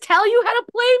I'm going to tell you how to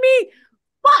play me.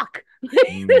 Fuck,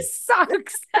 this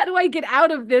sucks. How do I get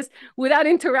out of this without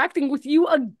interacting with you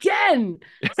again?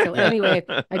 So anyway,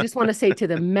 I just want to say to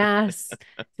the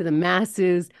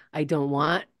masses, I don't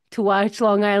want to watch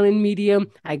Long Island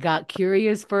Medium. I got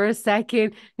curious for a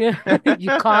second. You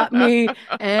caught me,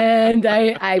 and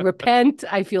I repent.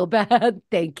 I feel bad.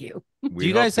 Thank you. We Do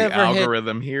you hope guys the ever hit?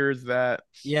 algorithm hears that.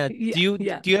 Yeah. Yeah, Do you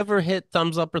yeah. do you ever hit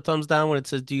thumbs up or thumbs down when it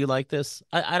says, "Do you like this?"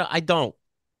 I don't.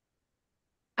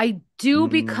 I do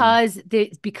Mm, because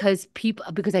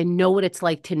I know what it's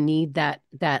like to need that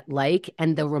like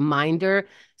and the reminder.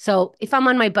 So if I'm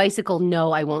on my bicycle,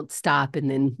 no, I won't stop and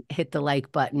then hit the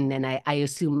like button. And I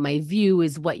assume my view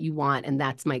is what you want, and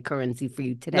that's my currency for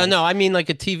you No, today. no. I mean like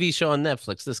a TV show on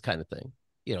Netflix, this kind of thing.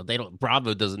 They don't.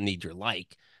 Bravo doesn't need your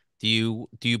like. Do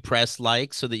you press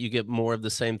like so that you get more of the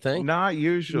same thing? not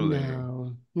usually.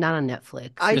 No, not on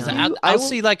Netflix. I Because No. I'll, do. I I'll will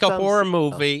see like a thumbs. horror Oh.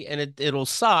 movie and it'll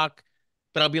suck,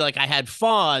 but I'll be like, I had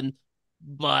fun,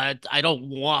 but I don't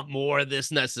want more of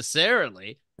this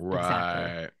necessarily. Exactly.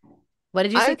 Right. What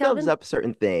did you say, I thumbs Calvin? up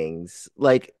certain things.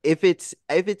 Like if it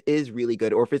is really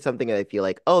good, or if it's something that I feel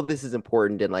like, oh, this is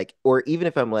important, and like, or even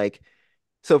if I'm like,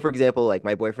 so for example, like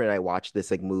my boyfriend and I watched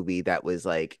this like movie that was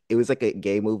like, it was like a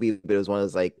gay movie, but it was one of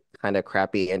those like kind of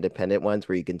crappy independent ones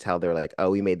where you can tell they're like,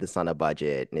 oh, we made this on a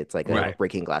budget and it's like a Right.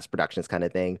 Breaking Glass Productions kind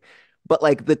of thing. But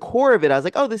like the core of it, I was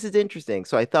like, oh, this is interesting.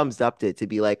 So I thumbs upped it to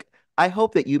be like, I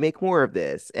hope that you make more of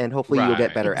this, and hopefully you'll get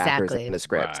Right. better actors in Exactly. the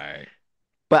script. Right.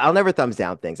 But I'll never thumbs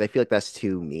down things. I feel like that's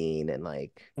too mean and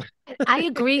like, I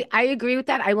agree. I agree with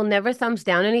that. I will never thumbs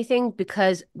down anything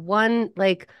because one,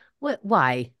 like, what,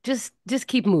 why? Just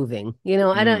keep moving.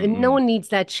 I don't, no Mm-mm. one needs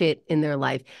that shit in their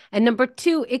life. And number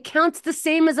two, it counts the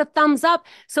same as a thumbs up.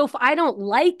 So if I don't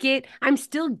like it, I'm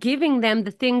still giving them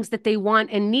the things that they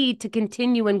want and need to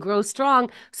continue and grow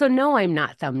strong. So no, I'm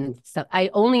not thumbs up. I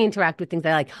only interact with things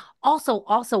I like. Also,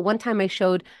 one time I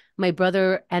showed my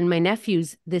brother and my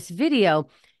nephews this video.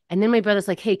 And then my brother's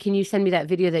like, hey, can you send me that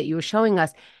video that you were showing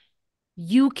us?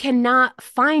 You cannot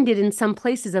find it in some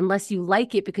places unless you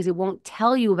like it because it won't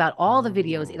tell you about all the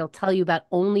videos. Oh. It'll tell you about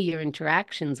only your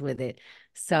interactions with it.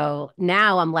 So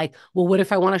now I'm like, well, what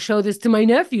if I want to show this to my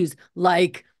nephews?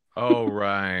 Like, Oh,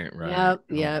 right, right. yep,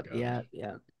 Oh my yep, gosh. yep,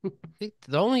 yep. Think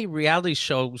the only reality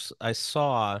shows I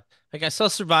saw, like I saw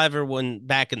Survivor when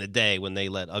back in the day when they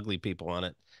let ugly people on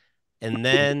it, and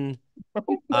then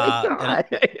oh my and God.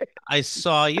 I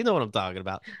saw, you know what I'm talking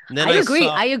about. And then I I agree.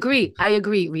 saw, I agree. I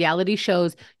agree. Reality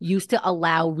shows used to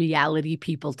allow reality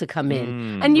people to come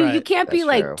in. And Mm. you right. can't That's be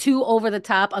like true. too over the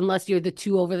top unless you're the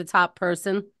too over the top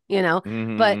person. But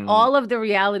Mm-hmm. all of the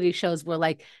reality shows were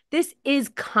like, this is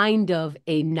kind of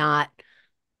a not,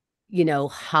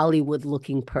 Hollywood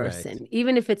looking Right. person,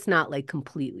 even if it's not like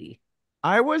completely.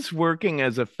 I was working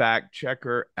as a fact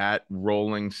checker at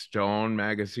Rolling Stone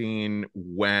magazine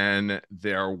when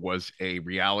there was a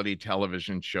reality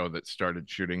television show that started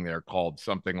shooting there called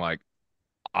something like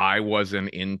I Was an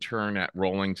Intern at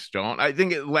Rolling Stone. I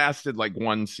think it lasted like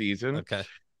one season. Okay.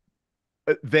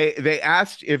 They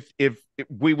asked if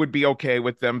we would be okay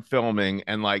with them filming,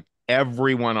 and like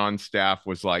everyone on staff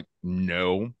was like,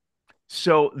 no.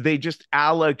 So they just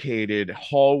allocated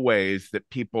hallways that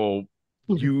people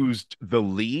used the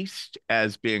least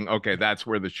as being okay, that's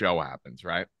where the show happens,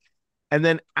 right? And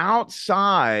then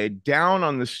outside, down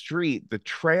on the street, the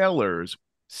trailers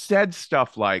said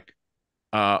stuff like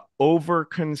over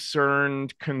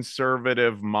concerned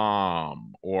conservative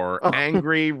mom or Oh,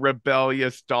 angry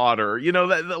rebellious daughter,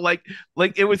 like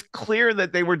it was clear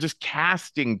that they were just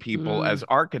casting people as Mm,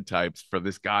 archetypes for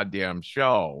this goddamn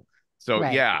show. So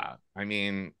right. yeah, I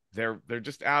mean, they're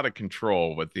just out of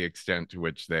control with the extent to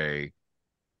which they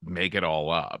make it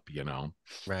all up.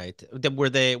 Right.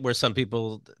 Were some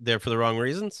people there for the wrong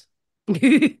reasons?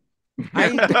 I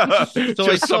so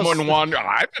I Just saw someone wander.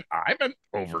 I'm an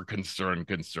over concerned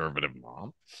conservative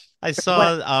mom. I What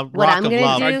saw what Rock I'm of gonna Read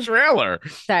Love. my do, trailer.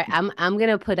 sorry, I'm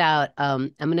gonna put out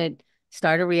I'm gonna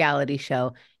start a reality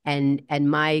show and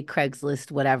my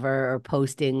Craigslist whatever or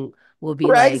posting will be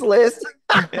like Craigslist.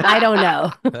 I don't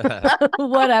know.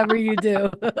 Whatever you do.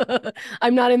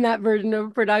 I'm not in that version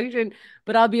of production,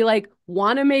 but I'll be like,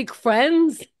 want to make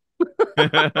friends?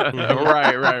 Mhm.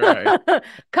 Right.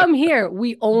 Come here.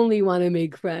 We only want to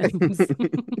make friends.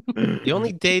 The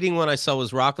only dating one I saw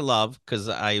was Rock of Love because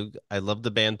I love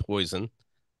the band Poison.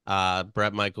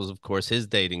 Brett Michaels, of course, his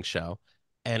dating show,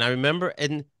 and I remember,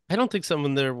 and I don't think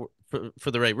someone there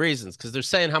for the right reasons because they're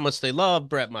saying how much they love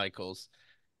Brett Michaels,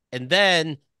 and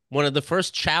then one of the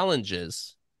first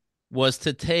challenges was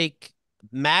to take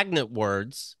magnet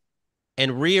words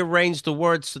and rearrange the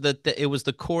words so that it was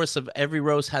the chorus of Every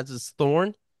Rose Has Its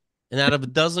Thorn. And out of a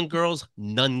dozen girls,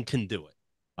 none can do it.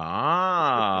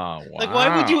 Ah, Like,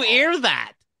 why would you wow. air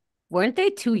that? Weren't they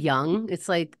too young? It's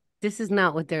like this is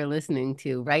not what they're listening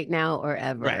to right now or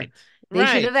ever. Right. They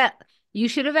should have Right. you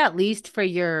should have at least for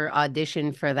your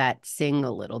audition for that sing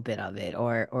a little bit of it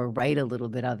or write a little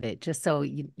bit of it just so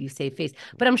you save face.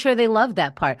 But I'm sure they love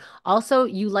that part. Also,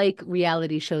 you like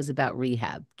reality shows about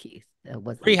rehab, Keith. That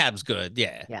wasn't Rehab's good.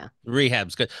 Yeah. yeah.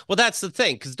 Rehab's good. Well, that's the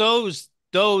thing, because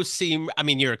those seem, I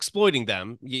mean, you're exploiting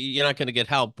them. You're not going to get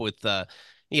help with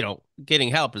getting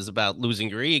help is about losing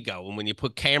your ego. And when you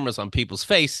put cameras on people's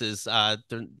faces,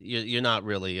 you're not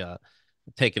really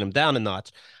taking them down a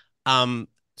notch. Um,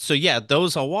 so yeah,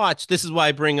 those I'll watch. This is why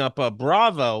I bring up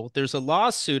Bravo. There's a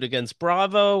lawsuit against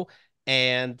Bravo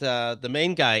and the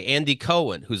main guy, Andy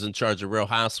Cohen, who's in charge of Real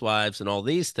Housewives and all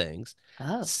these things,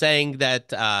 Oh. saying that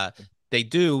they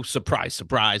do, surprise,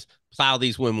 surprise, plow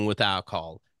these women with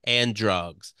alcohol and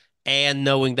drugs. And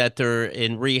knowing that they're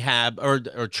in rehab or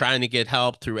trying to get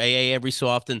help through AA every so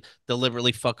often,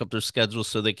 deliberately fuck up their schedules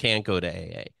so they can't go to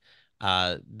AA.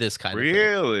 This kind of thing.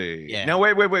 Really? No,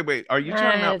 Yeah. wait. Are you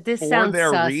talking about This for sounds their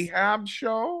sus. rehab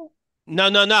show No.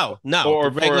 The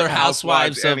or for regular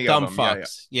Housewives, housewives of any of dumb them? Yeah, yeah.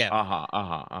 fucks. Yeah.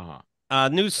 Uh-huh.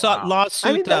 New Wow. I mean,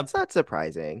 lawsuit. that's not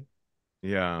surprising.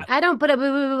 Yeah. I don't,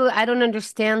 I don't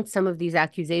understand some of these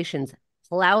accusations.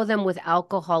 Plow them with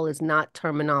alcohol is not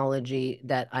terminology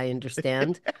that I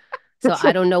understand. So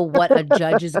I don't know what a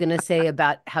judge is going to say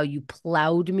about how you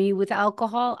plowed me with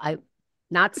alcohol. I'm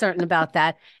not certain about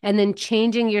that. And then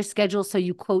changing your schedule so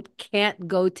you quote can't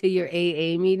go to your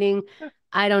AA meeting.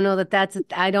 I don't know that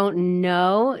I don't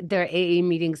know. Their AA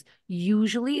meetings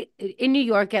usually in New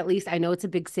York, at least. I know it's a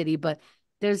big city, but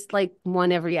there's like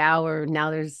one every hour.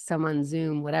 Now there's some on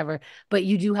Zoom, whatever. But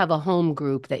you do have a home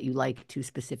group that you like to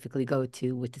specifically go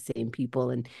to with the same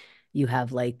people, and you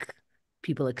have like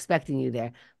people expecting you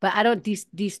there. But I don't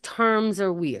these terms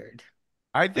are weird.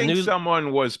 I A think new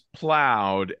someone was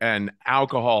plowed and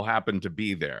alcohol happened to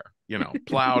be there,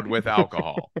 plowed with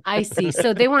alcohol. I see.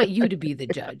 So they want you to be the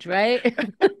judge, right?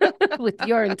 With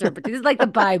your interpretation. This is like the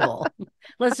Bible.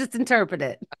 Let's just interpret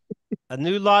it. a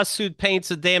new lawsuit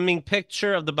paints a damning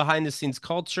picture of the behind the scenes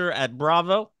culture at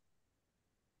Bravo,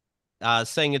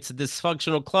 saying it's a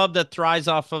dysfunctional club that thrives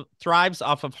off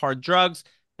of hard drugs,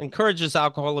 encourages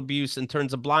alcohol abuse, and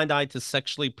turns a blind eye to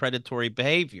sexually predatory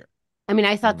behavior. I mean,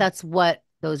 I thought Hmm. that's what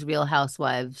those Real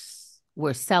Housewives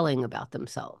were selling about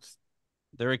themselves.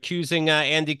 They're accusing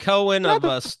Andy Cohen Not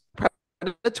of the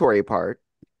predatory part.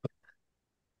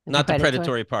 The not the predatory.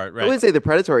 predatory part, I right? would say the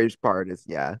predatory part is,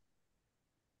 yeah.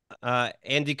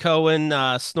 Andy Cohen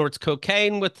snorts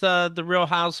cocaine with the Real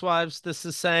Housewives. This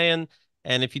is saying,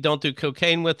 and if you don't do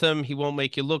cocaine with him, he won't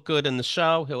make you look good in the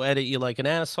show. He'll edit you like an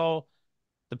asshole.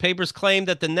 The papers claim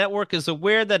that the network is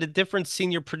aware that a different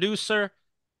senior producer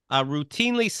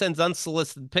routinely sends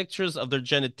unsolicited pictures of their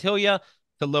genitalia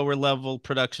to lower level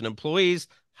production employees.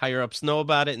 Higher ups know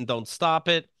about it and don't stop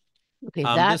it. Okay,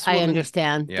 that This I woman,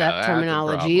 understand. Yeah, That that's a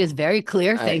terminology is problem. very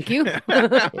clear. I Thank you.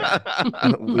 yeah.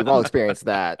 We've all experienced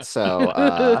that. So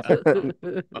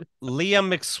Leah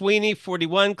McSweeney,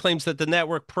 41, claims that the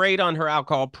network preyed on her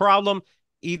alcohol problem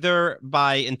either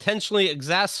by intentionally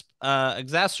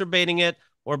exacerbating it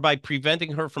or by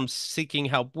preventing her from seeking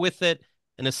help with it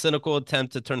in a cynical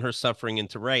attempt to turn her suffering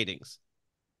into ratings.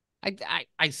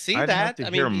 I see I'd have that. to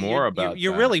I hear mean, more about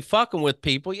you're that. really fucking with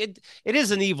people. It is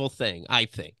an evil thing, I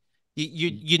think.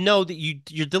 You know that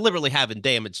you're deliberately having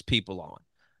damaged people on.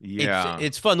 Yeah.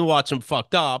 It's fun to watch them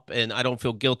fucked up, and I don't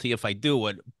feel guilty if I do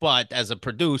it. But as a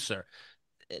producer,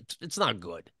 it's not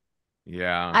good.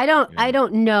 Yeah. I Yeah.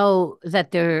 don't know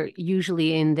that they're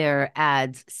usually in their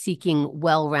ads seeking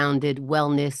well-rounded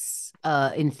wellness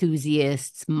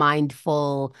enthusiasts,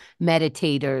 mindful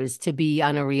meditators to be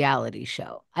on a reality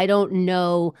show. I don't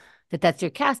know that that's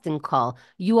your casting call.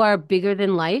 You are bigger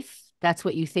than life. That's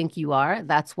what you think you are.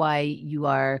 That's why you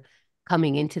are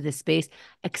coming into this space.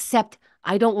 Except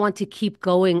I don't want to keep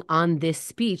going on this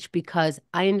speech because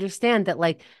I understand that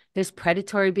like there's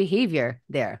predatory behavior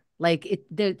there. Like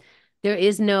there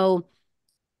is no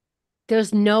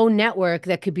there's no network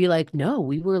that could be like, no,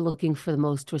 we were looking for the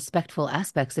most respectful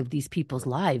aspects of these people's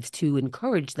lives to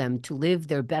encourage them to live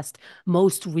their best,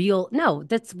 most real. No,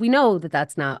 that's we know that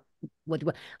that's not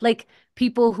like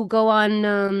people who go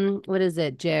on what is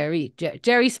it, Jerry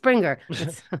Springer.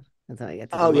 That's how I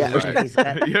get to oh the yeah. name. Right. Jerry's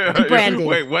Yeah, good yeah. branding.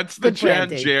 Wait, what's the Good chant?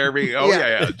 branding. Jerry. Oh Yeah. yeah,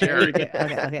 yeah, Jerry, Jerry. Jerry.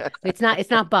 Okay, okay. It's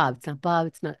not Bob. It's not Bob.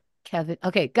 It's not Kevin.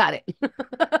 Okay, got it.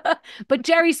 But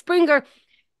Jerry Springer,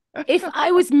 if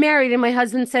I was married and my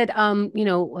husband said,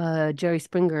 Jerry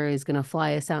Springer is gonna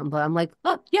fly us out and blah, I'm like,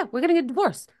 oh yeah, we're gonna get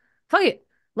divorced. Fuck it.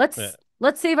 Yeah.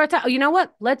 Let's save our time. Oh, you know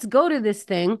what? Let's go to this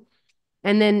thing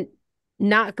and then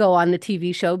not go on the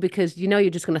TV show because you know you're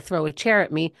just gonna throw a chair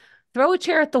at me. Throw a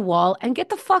chair at the wall and get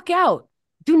the fuck out.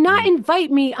 Do not invite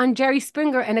me on Jerry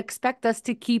Springer and expect us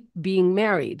to keep being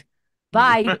married.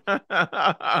 Bye.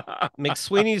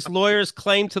 McSweeney's lawyers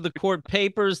claimed to the court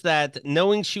papers that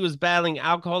knowing she was battling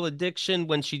alcohol addiction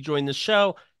when she joined the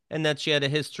show and that she had a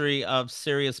history of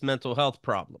serious mental health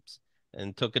problems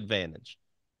and took advantage.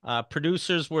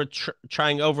 Producers were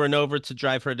trying over and over to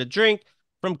drive her to drink,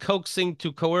 from coaxing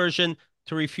to coercion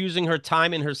to refusing her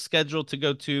time in her schedule to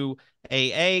go to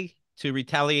AA to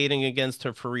retaliating against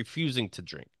her for refusing to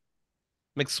drink.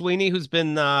 McSweeney, who's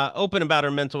been open about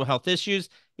her mental health issues,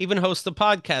 even hosts a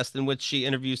podcast in which she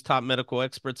interviews top medical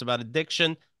experts about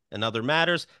addiction and other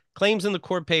matters, claims in the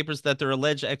court papers that their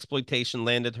alleged exploitation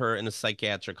landed her in a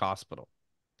psychiatric hospital.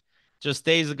 Just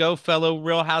days ago, fellow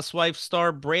Real Housewives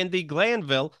star Brandy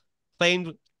Glanville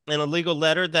claimed in a legal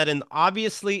letter that an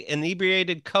obviously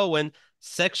inebriated Cohen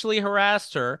sexually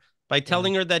harassed her by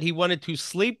telling her that he wanted to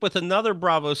sleep with another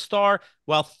Bravo star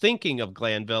while thinking of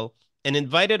Glanville and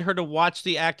invited her to watch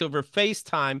the act over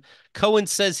FaceTime. Cohen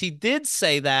says he did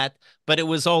say that, but it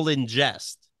was all in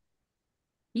jest.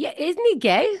 Yeah, isn't he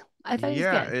gay? I thought he was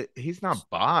Yeah, gay. he's not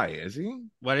bi, is he?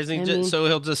 Why doesn't he I just, mean, so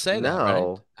he'll just say that, right?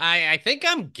 No. I think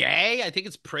I'm gay. I think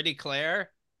it's pretty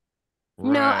clear.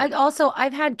 no, Right.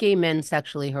 I've had gay men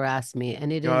sexually harass me,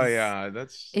 and Oh yeah,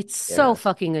 that's it's so Yeah.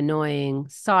 fucking annoying.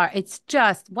 Sorry, it's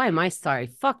just why am I sorry?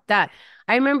 Fuck that.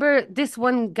 I remember this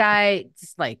one guy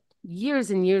just like years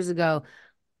and years ago,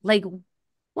 like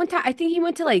one time I think he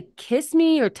went to like kiss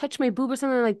me or touch my boob or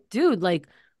something. Like, dude, like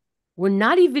we're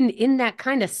not even in that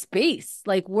kind of space.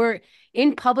 Like we're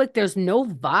in public, there's no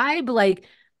vibe. Like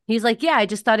he's like, yeah, I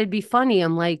just thought it'd be funny.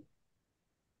 I'm like,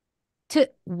 to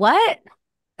what?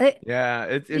 Uh, yeah.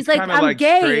 It's He's like, kind of I'm like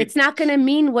gay. It's straight, not going to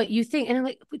mean what you think. And I'm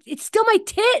like, it's still my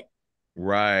tit. It's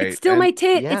right? still my And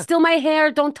tit. It's Yeah. still my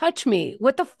hair. Don't touch me.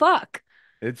 What the fuck?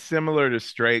 it's similar to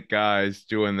straight guys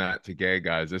doing that to gay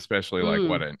guys, especially like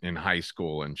what Mm, in high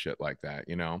school and shit like that,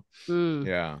 you know? mm.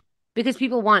 Yeah. Because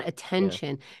people want Yeah.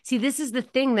 attention. See, this is the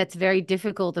thing that's very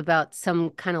difficult about some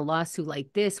kind of lawsuit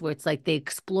like this, where it's like they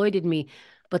exploited me,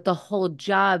 but the whole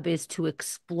job is to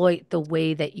exploit the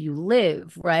way that you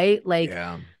live, right? Like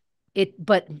Yeah.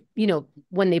 but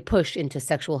when they push into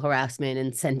sexual harassment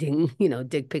and sending,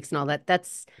 dick pics and all that,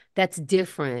 that's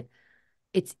different.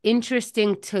 It's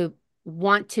interesting to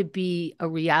want to be a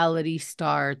reality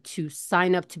star, to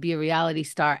sign up to be a reality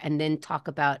star and then talk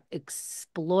about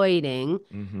exploiting,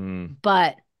 Mm-hmm.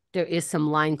 but there is some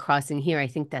line crossing here. I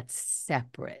think that's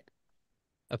separate.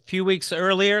 A few weeks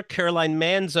earlier, Caroline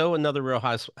Manzo, another Real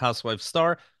Housewives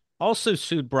star, also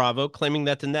sued Bravo, claiming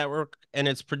that the network and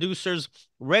its producers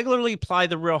regularly ply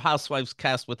the Real Housewives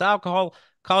cast with alcohol,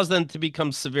 cause them to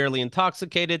become severely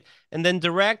intoxicated, and then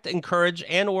direct, encourage,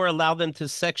 and or allow them to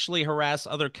sexually harass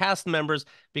other cast members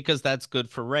because that's good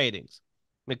for ratings.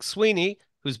 McSweeney,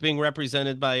 who's being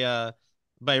represented by a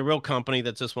real company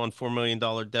that just won $4 million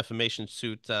defamation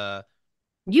suit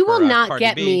You will for not Cardi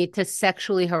get B. me to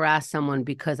sexually harass someone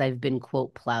because I've been,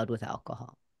 quote, plowed with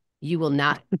alcohol. You will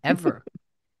not ever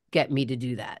get me to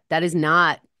do that. That is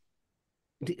not,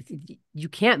 you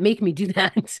can't make me do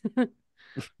that.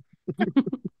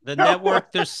 The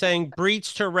network, they're saying,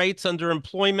 breached her rights under an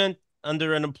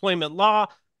employment law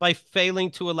by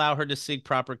failing to allow her to seek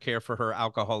proper care for her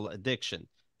alcohol addiction.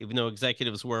 Even though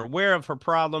executives were aware of her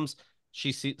problems,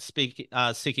 she's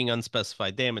seeking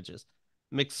unspecified damages.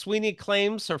 McSweeney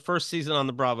claims her first season on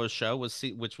the Bravo show,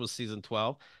 which was season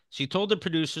 12. She told the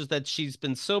producers that she's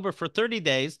been sober for 30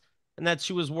 days and that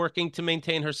she was working to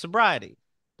maintain her sobriety.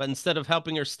 But instead of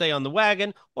helping her stay on the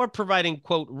wagon or providing,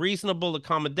 quote, reasonable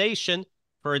accommodation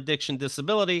for addiction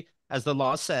disability, as the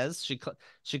law says,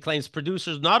 she claims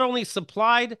producers not only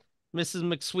supplied Mrs.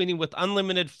 McSweeney with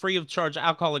unlimited free of charge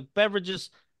alcoholic beverages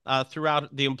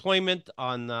throughout the employment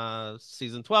on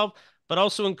season 12, but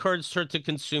also encouraged her to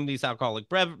consume these alcoholic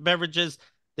beverages.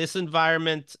 This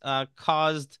environment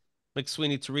caused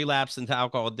McSweeney to relapse into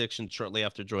alcohol addiction shortly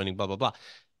after joining blah, blah, blah.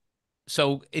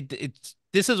 So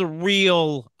this is a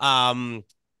real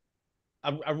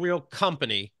a real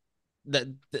company that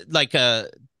like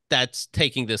that's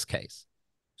taking this case.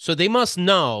 So they must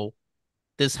know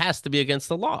this has to be against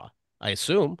the law, I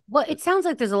assume. Well, it sounds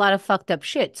like there's a lot of fucked up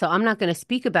shit. So I'm not going to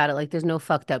speak about it like there's no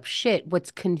fucked up shit.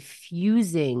 What's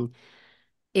confusing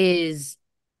is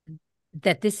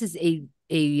that this is a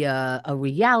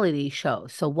reality show.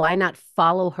 So why not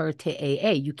follow her to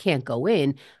AA? You can't go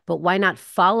in, but why not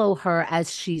follow her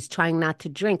as she's trying not to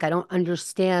drink? I don't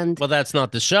understand. Well, that's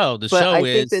not the show. The But show I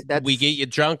think is that we get that's you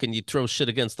drunk and you throw shit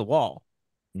against the wall.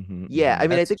 yeah. I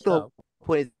mean, I That's the think the whole show.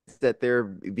 point is that they're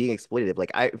being exploitative.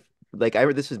 Like I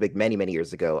remember this was like many many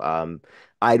years ago.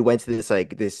 I'd went to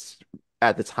this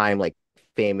at the time like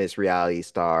famous reality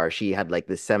star. She had like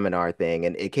this seminar thing,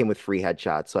 and it came with free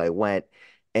headshots. So I went,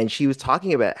 and she was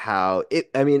talking about how it.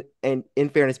 I mean, and in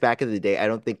fairness, back in the day, I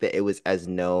don't think that it was as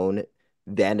known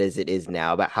then as it is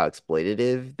now about how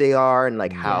exploitative they are, and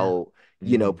like Yeah. how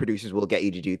producers will get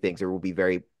you to do things or will be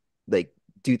very like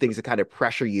do things to kind of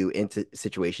pressure you into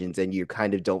situations and you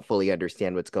kind of don't fully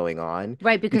understand what's going on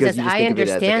Right, because because as you just I think of it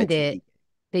as like a understand TV. it,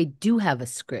 they do have a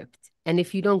script. And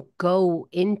if you don't go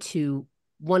into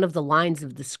one of the lines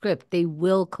of the script, they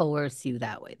will coerce you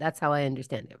that way. That's how I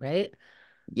understand it, right?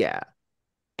 Yeah.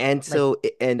 And Like, so,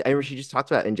 and I remember she just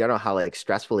talked about in general how like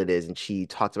stressful it is. And she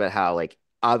talked about how like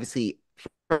obviously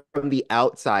from the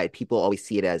outside, people always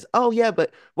see it as, oh yeah,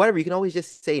 but whatever, you can always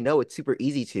just say no. It's super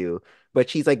easy to. But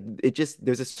she's like, it just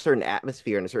there's a certain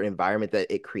atmosphere and a certain environment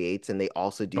that it creates, and they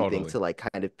also do things Totally. to like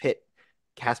kind of pit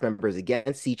cast members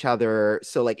against each other.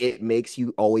 So like it makes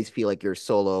you always feel like you're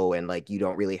solo and like you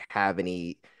don't really have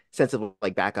any sense of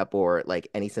like backup or like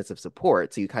any sense of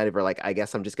support. So you kind of are like, I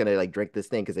guess I'm just gonna like drink this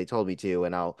thing because they told me to,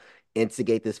 and I'll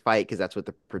instigate this fight because that's what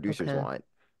the producers okay, want.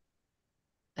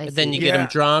 I And then you see. get them Yeah.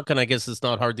 drunk, and I guess it's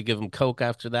not hard to give them coke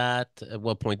after that. At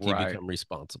what point do you Right. become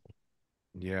responsible?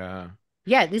 Yeah.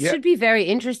 Yeah, this Yeah. should be very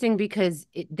interesting because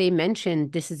they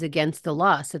mentioned this is against the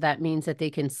law. So that means that they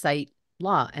can cite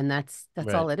law, and that's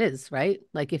Right. all it is, right?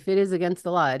 Like if it is against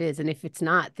the law, it is. And if it's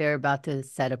not, they're about to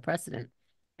set a precedent.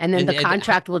 And then And, the and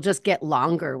contract will just get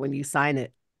longer when you sign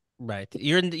it. right,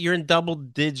 you're in double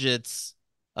digits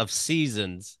of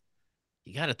seasons.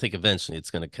 You got to think eventually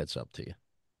it's going to catch up to you.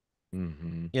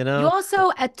 hmm You You know.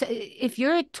 also if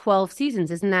you're at 12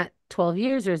 seasons, isn't that 12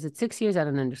 years or is it 6 years? I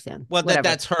don't understand. Well, Whatever.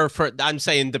 that's her for. I'm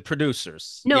saying the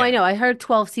producers. No, I Yeah, know. I heard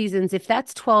 12 seasons. If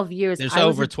that's 12 years, there's I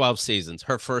was over a 12 seasons.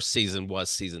 Her first season was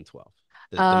season 12.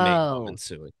 The main woman oh,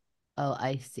 suing. oh,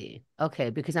 I see.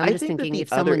 Okay, because I'm I just think that thinking the if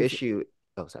other someone's issue,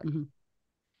 oh sorry, mhm.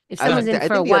 If I Go was someone's ahead. gonna in say, I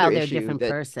for a think the while, other they're a issue different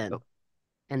that person. oh,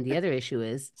 And the other issue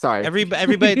is sorry.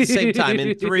 Everybody at the same time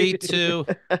in three, two.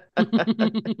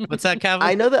 What's that, Calvin?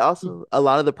 I know that also a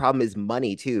lot of the problem is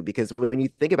money too, because when you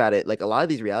think about it, like a lot of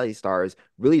these reality stars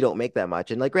really don't make that much.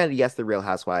 And like, granted, yes, the Real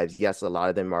Housewives, yes, a lot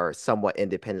of them are somewhat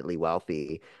independently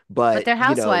wealthy, But but they're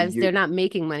housewives, you they're not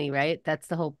making money, right? That's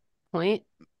the whole point.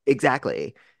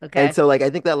 exactly. And Okay. so like I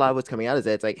think that a lot of what's coming out is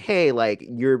that it's like, hey, like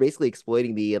you're basically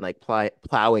exploiting me and like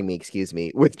plowing me, excuse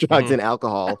me, with drugs Hmm. and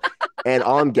alcohol. And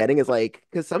all I'm getting is like,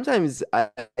 because sometimes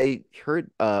I heard,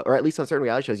 or at least on certain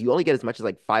reality shows, you only get as much as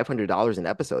like $500 an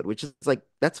episode, which is like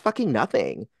that's fucking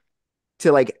nothing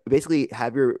to like basically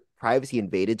have your privacy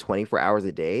invaded 24 hours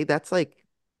a day. That's like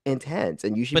intense,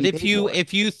 and you should But be if paid you more.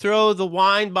 if you throw the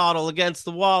wine bottle against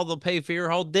the wall, they'll pay for your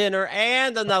whole dinner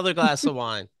and another glass of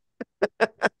wine.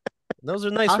 Those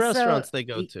are nice Also, restaurants they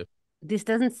go to. this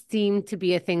doesn't seem to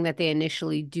be a thing that they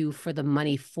initially do for the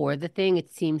money for the thing.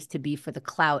 It seems to be for the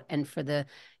clout and for the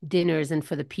dinners and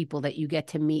for the people that you get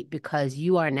to meet because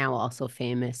you are now also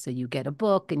famous. So you get a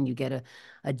book and you get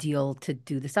a deal to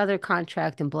do this other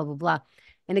contract and blah, blah, blah.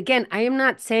 And again, I am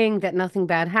not saying that nothing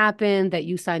bad happened, that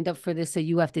you signed up for this, so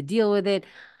you have to deal with it.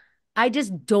 I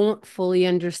just don't fully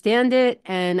understand it.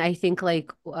 And I think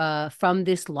like from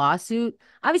this lawsuit,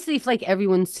 obviously if like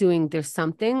everyone's suing, there's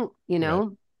something, you Right.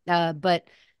 know. But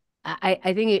I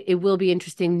think it will be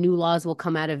interesting. New laws will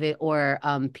come out of it, or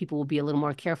people will be a little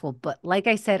more careful. But like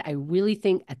I said, I really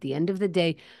think at the end of the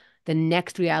day, the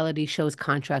next reality show's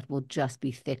contract will just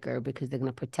be thicker because they're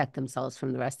going to protect themselves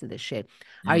from the rest of this shit.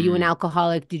 Are you an Mm.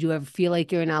 alcoholic? Did you ever feel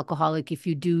like you're an alcoholic? If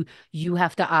you do, you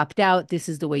have to opt out. This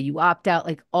is the way you opt out.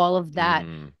 Like all of that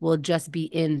Mm. will just be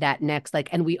in that next, like,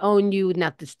 and we own you,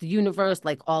 not just the universe,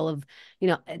 like all of,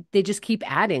 they just keep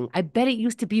adding. I bet it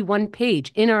used to be one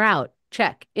page, in or out,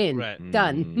 check, in, Right.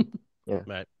 done. Mm. Yeah.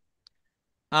 Right.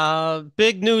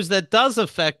 Big news that does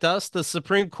affect us. The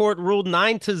Supreme Court ruled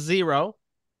 9-0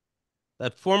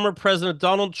 that former President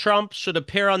Donald Trump should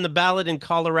appear on the ballot in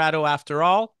Colorado after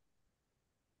all.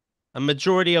 A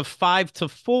majority of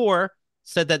 5-4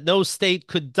 said that no state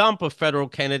could dump a federal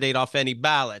candidate off any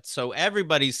ballot. So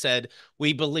everybody said,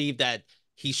 we believe that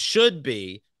he should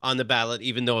be on the ballot,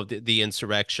 even though of the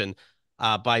insurrection.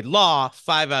 By law,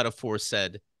 5 out of 4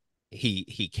 said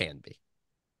he can be.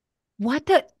 What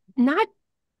the, not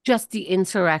just the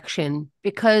insurrection,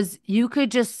 because you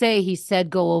could just say he said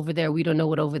go over there. We don't know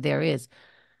what over there is.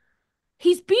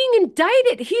 He's being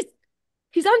indicted.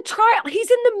 He's on trial. He's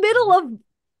in the middle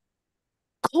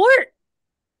of court.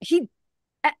 He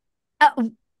uh, uh,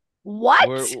 We're what?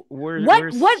 we're What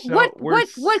we're what what so we're what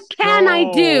what can I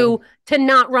so do to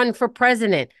not run for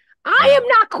president? I yeah. am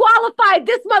not qualified.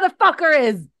 This motherfucker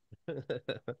is.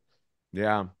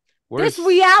 Yeah. We're This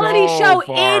reality so show far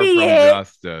from idiot.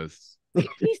 justice.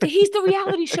 He's the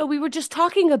reality show we were just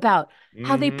talking about.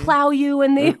 How they Mm-hmm. plow you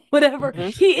and they whatever.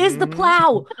 Mhm. He is the Mm-hmm.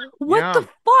 plow. What Yeah. the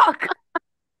fuck?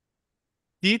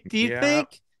 Do you Yeah.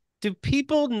 think do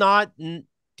people not do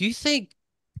you think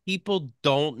people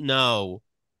don't know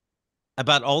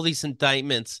about all these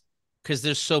indictments because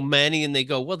there's so many and they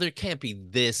go, well, there can't be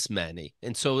this many.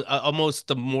 And so almost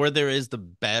the more there is, the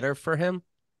better for him.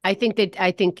 I think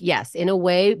yes, in a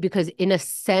way, because in a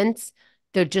sense,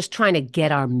 they're just trying to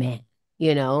get our man,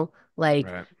 you know? Like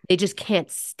Right. they just can't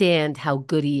stand how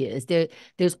good he is.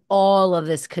 There's all of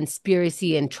this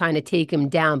conspiracy and trying to take him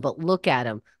down, but look at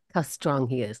him, how strong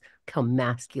he is, how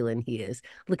masculine he is.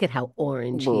 Look at how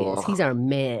orange he is. He's Ugh. our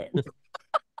man.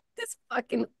 This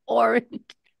fucking orange.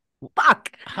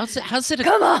 Fuck. How's it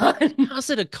Come on. how's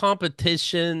it a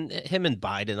competition? Him and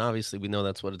Biden, obviously, we know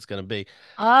that's what it's going to be.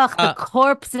 Ugh, the Uh,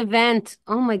 corpse event.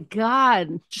 Oh my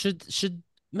God. should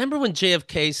remember when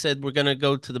JFK said we're going to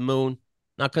go to the moon,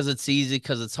 not because it's easy,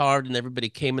 because it's hard, and everybody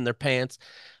came in their pants.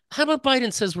 How about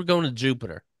Biden says we're going to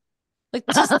Jupiter? Like,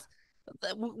 just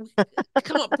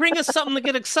come on, bring us something to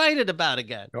get excited about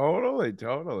again. Totally,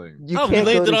 totally. You Oh, we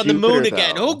can't go landed to on the moon Jupiter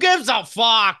again. Who though. gives a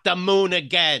fuck? The moon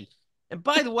again. And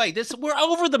by the way, this we're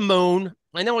over the moon.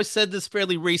 I know I said this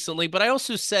fairly recently, but I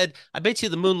also said I bet you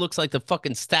the moon looks like the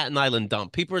fucking Staten Island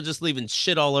dump. People are just leaving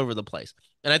shit all over the place.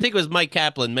 And I think it was Mike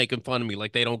Kaplan making fun of me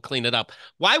like they don't clean it up.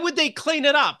 Why would they clean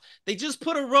it up? They just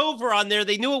put a rover on there.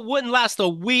 They knew it wouldn't last a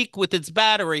week with its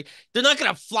battery. They're not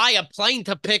going to fly a plane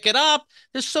to pick it up.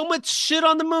 There's so much shit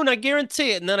on the moon. I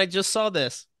guarantee it. And then I just saw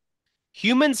this.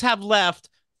 Humans have left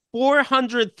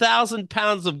 400,000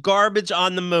 pounds of garbage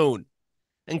on the moon,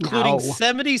 including No.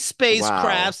 70 Wow.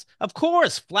 spacecrafts, of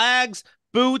course, flags,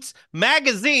 boots,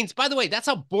 magazines. By the way, that's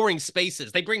how boring space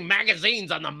is. They bring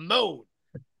magazines on the moon.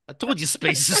 I told you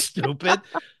space is stupid.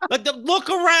 But look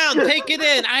around, take it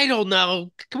in. I don't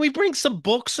know. Can we bring some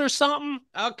books or something?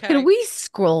 Can Okay. we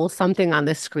scroll something on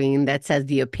the screen that says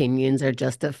the opinions are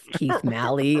just of Keith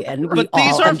Malley and we But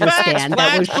these all are facts, understand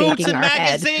that we're flags, boots, shaking and our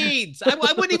head? magazines. I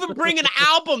wouldn't even bring an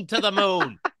album to the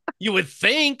moon. You would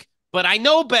think, but I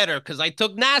know better because I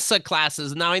took NASA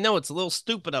classes. And now I know it's a little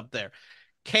stupid up there. Oh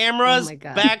Cameras, my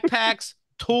God. backpacks,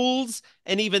 tools,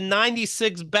 and even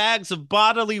 96 bags of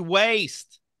bodily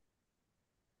waste.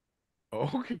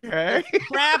 Okay. There's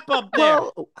crap up there.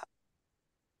 Well,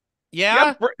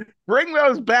 Yeah? Bring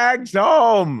those bags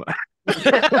home.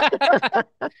 I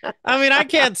mean, I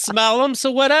can't smell them,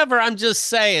 so whatever. I'm just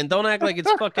saying. Don't act like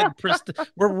it's fucking.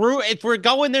 If we're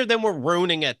going there, then we're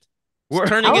ruining it. It's We're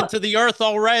turning How into the earth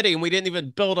already, and we didn't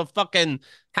even build a fucking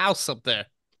house up there.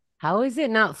 how is it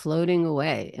not floating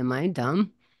away? Am I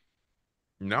dumb?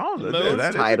 No, The that, mood? that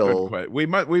is a good Title. question. We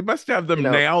must have them You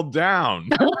know. nailed down.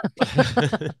 Nail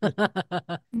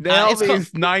It's called.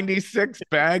 these 96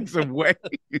 bags of ways.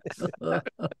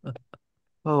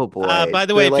 Oh boy. By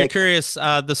the way, They're if you're like curious,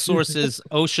 the source is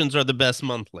Oceans Are the Best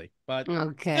Monthly. But still,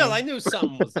 Okay. I knew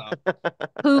something was up.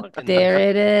 Poop. Fucking There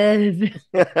it is.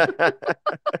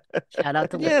 Shout out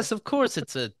to Liz. yes, of course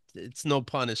it's no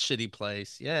pun, a shitty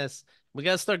place. Yes. We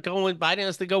gotta start going. Biden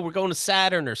has to go. We're going to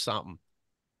Saturn or something.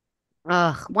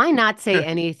 Ugh, why not say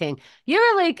anything?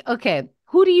 You're like, okay,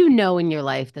 who do you know in your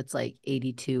life that's like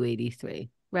 82, 83,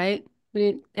 right?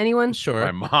 Anyone? My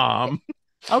Sure. mom.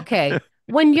 Okay.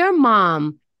 When your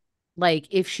mom, like,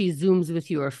 if she Zooms with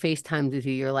you or FaceTimes with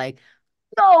you, you're like,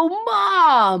 no,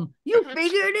 mom, you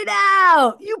figured it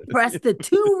out. You pressed the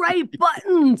two right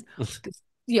buttons.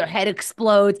 Your head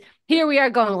explodes. Here we are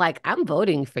going like, I'm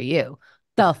voting for you.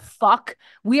 The fuck?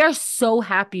 We are so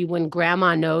happy when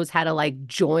grandma knows how to like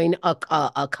join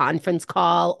a conference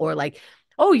call or like,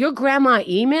 oh, your grandma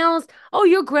emails? Oh,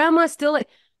 your grandma still like,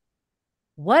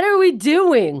 what are we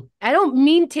doing? I don't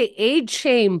mean to age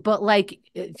shame, but like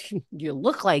you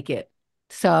look like it.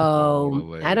 So I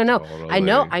Totally, don't know. totally.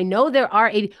 I know there are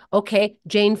 80. Okay,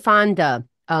 Jane Fonda,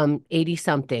 80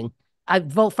 something. I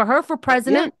vote for her for yeah,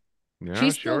 president. Yeah,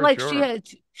 She's still sure, like sure.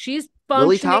 she's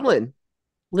Lily functioning. Tomlin.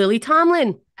 Lily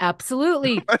Tomlin,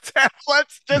 absolutely. Let's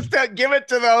just give it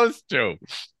to those two.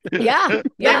 Yeah, They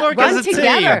yeah. work as Run a team.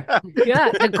 together.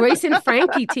 Yeah, the Grace and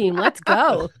Frankie team. Let's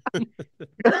go.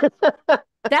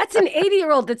 That's an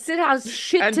 80-year-old that still has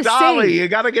shit And to Dolly, say. you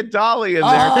got to get Dolly in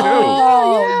there too.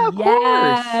 Oh, Yeah, of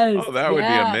course. yes, Oh, that would be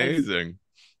yes, amazing.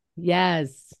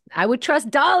 yes. I would trust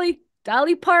Dolly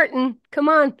Parton. Come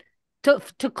on, to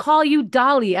call you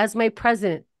Dolly as my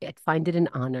president. I'd find it an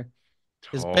honor.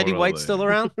 Is Betty White still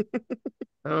Totally. around?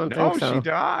 I don't think No, she so.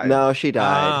 died. No, she died.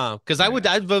 Ah, because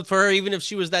I'd vote for her even if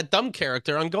she was that dumb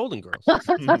character on Golden Girls.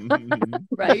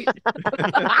 Right?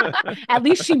 At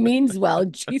least she means well.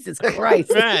 Jesus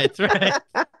Christ. Right, right.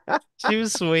 She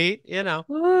was sweet, you know.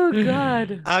 Oh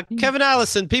God. Kevin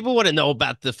Allison, people want to know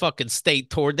about the fucking state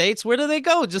tour dates. Where do they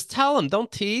go? Just tell them.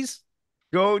 Don't tease.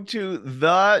 Go to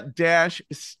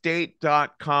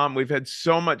the-state.com. We've had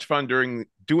so much fun doing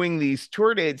these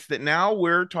tour dates that now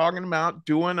we're talking about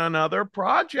doing another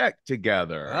project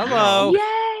together. Hello.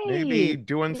 Maybe Yay.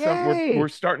 doing some. We're Yay.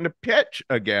 starting to pitch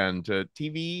again to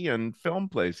TV and film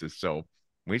places. So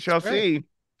we shall Great.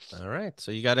 see. All right.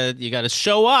 So you gotta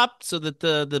show up so that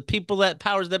the people that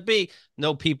powers that be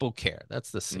know people care.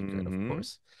 That's the secret, of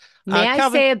course. May I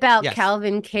Calvin, say about yes.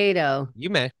 Calvin Cato? You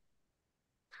may.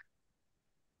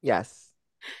 Yes.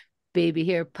 Baby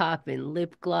hair popping,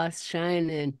 lip gloss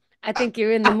shining. I think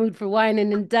you're in the mood for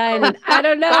whining and dining. I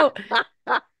don't know.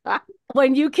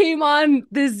 When you came on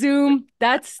the Zoom,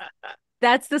 that's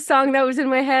the song that was in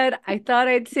my head. I thought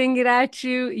I'd sing it at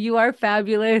you. You are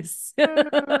fabulous.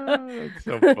 That's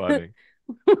so funny.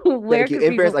 Where Thank you.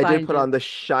 can In fairness, people I did find put you? on the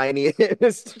shiniest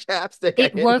chapstick. I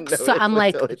It didn't works so notice I'm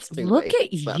like, until it's too look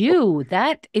late. at So you.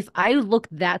 That if I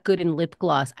looked that good in lip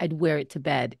gloss, I'd wear it to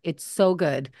bed. It's so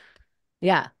good.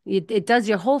 Yeah, it does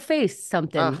your whole face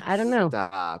something. I don't know.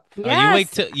 stop. You Yes,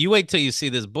 wait till you see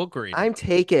this book reading. I'm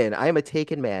taken. I am a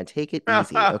taken man. Take it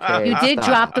easy, okay? you did drop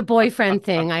Stop. the boyfriend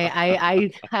thing.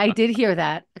 I did hear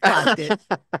that. I clocked it.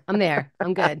 I'm there.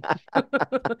 I'm good.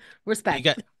 Respect.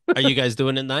 Are you guys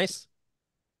doing it nice?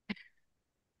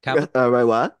 Calvin? Right,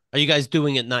 what? Are you guys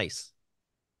doing it nice?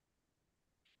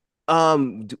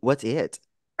 What's it?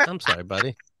 I'm sorry,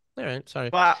 buddy. All right, sorry.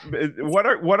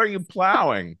 What are you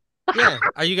plowing? Yeah.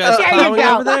 Are you guys There you plowing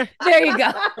go. over there? There you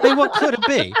go. I mean, what could it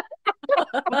be?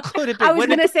 What could it be? I was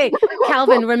gonna say,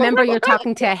 Calvin, remember you're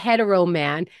talking to a hetero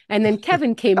man, and then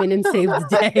Kevin came in and saved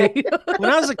the day. When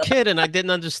I was a kid and I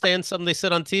didn't understand something they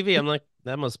said on TV, I'm like,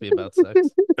 that must be about sex.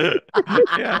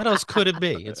 Yeah. What else could it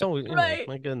be? It's always, Right.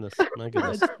 my goodness, my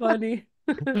goodness. That's funny.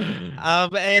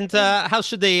 And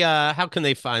how can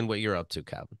they find what you're up to,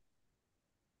 Calvin?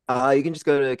 You can just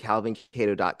go to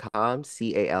calvincato.com,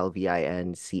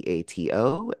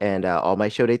 CALVINCATO, and all my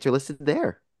show dates are listed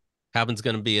there. Calvin's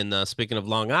going to be in, speaking of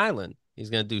Long Island, he's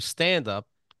going to do stand-up.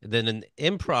 Then an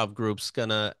improv group's going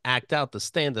to act out the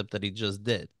stand-up that he just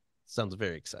did. Sounds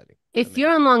very exciting. If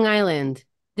you're on Long Island,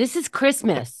 this is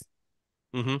Christmas.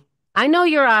 Mm-hmm. I know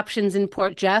your options in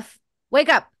Port Jeff. Wake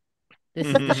up. This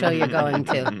is the show you're going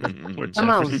to. Come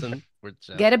on.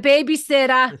 Get a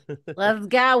babysitter. Let's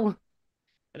go.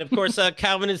 And of course,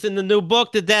 Calvin is in the new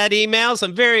book, The Dad Emails.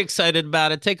 I'm very excited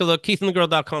about it. Take a look,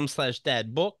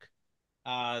 keithandthegirl.com/dadbook.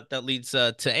 That leads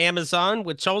to Amazon,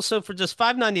 which also for just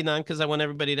 $5.99, because I want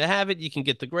everybody to have it, you can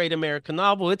get the Great American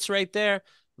Novel. It's right there.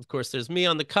 Of course, there's me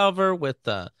on the cover with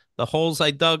the holes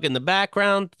I dug in the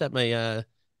background that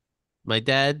my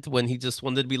dad, when he just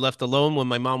wanted to be left alone when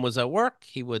my mom was at work,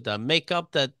 he would make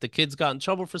up that the kids got in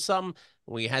trouble for something.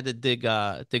 We had to dig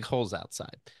holes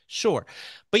outside. Sure.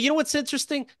 But you know what's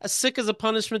interesting? As sick as a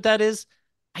punishment that is,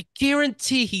 I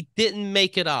guarantee he didn't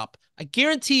make it up. I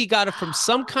guarantee he got it from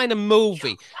some kind of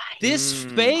movie. This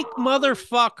Mm. fake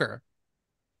motherfucker.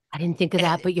 I didn't think of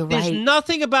that, but you're There's right.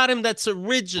 nothing about him that's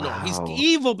original. He's Wow.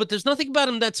 evil, but there's nothing about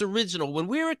him that's original. When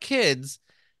we were kids,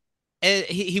 and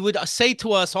he would say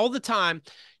to us all the time,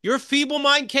 your feeble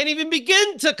mind can't even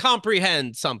begin to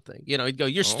comprehend something. He'd go,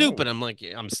 you're Oh. stupid. I'm like,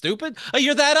 I'm stupid? Oh,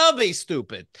 you're that of a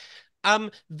stupid.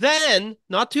 Then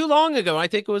not too long ago, I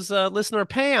think it was listener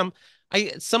Pam,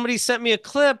 somebody sent me a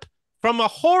clip from a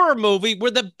horror movie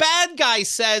where the bad guy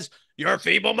says, your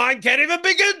feeble mind can't even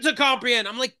begin to comprehend.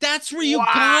 I'm like, that's where you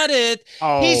Wow. got it.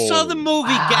 He saw the Oh.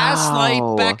 movie Gaslight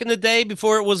Wow. back in the day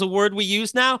before it was a word we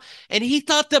use now, and he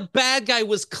thought the bad guy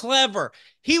was clever.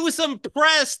 He was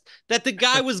impressed that the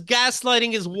guy was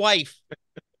gaslighting his wife.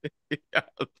 Yeah.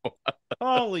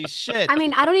 Holy shit. I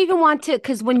mean, I don't even want to,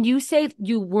 because when you say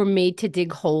you were made to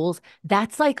dig holes,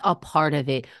 that's like a part of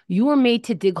it. You were made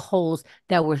to dig holes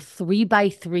that were 3 by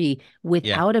 3 Yeah,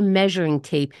 without a measuring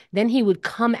tape. Then he would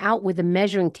come out with a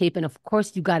measuring tape. And of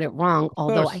course, you got it wrong. of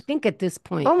Although I course. think at this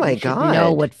point, Oh you my should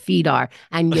know God. what feet are,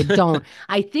 and you don't.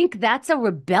 I think that's a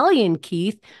rebellion,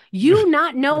 Keith. You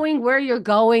not knowing where you're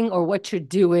going or what you're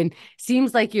doing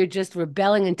seems like you're just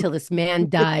rebelling until this man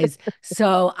dies.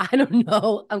 So I don't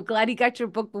know. I'm glad he got your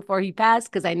book before he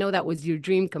passed because I know that was your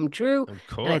dream come true. Of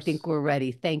And I course. think we're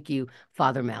ready. Thank you,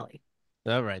 Father Malley.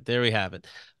 All right, there we have it.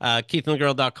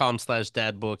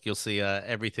 KeithandTheGirl.com/dadbook. You'll see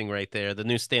everything right there. The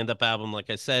new stand-up album, like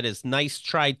I said, is Nice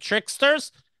Try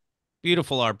Tricksters.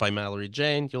 Beautiful art by Mallory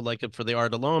Jane. You'll like it for the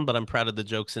art alone, but I'm proud of the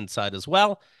jokes inside as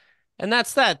well. And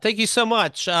that's that. Thank you so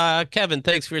much. Kevin,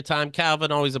 thanks for your time.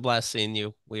 Calvin, always a blast seeing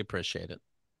you. We appreciate it.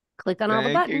 Click on all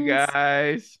the Thank you, buttons.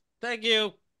 guys. Thank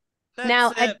you. That's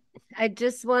Now, it. I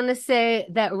just want to say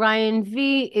that Ryan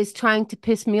V is trying to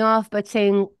piss me off by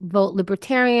saying vote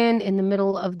libertarian in the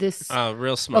middle of this Oh,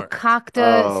 real smart.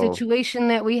 fakakta Oh. situation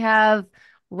that we have.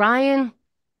 Ryan,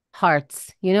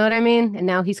 hearts. You know what I mean? And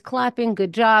now he's clapping.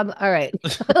 Good job. All right.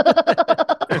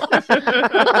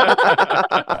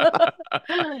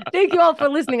 Thank you all for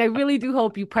listening. I really do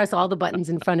hope you press all the buttons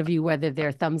in front of you, whether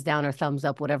they're thumbs down or thumbs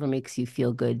up, whatever makes you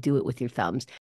feel good. Do it with your thumbs.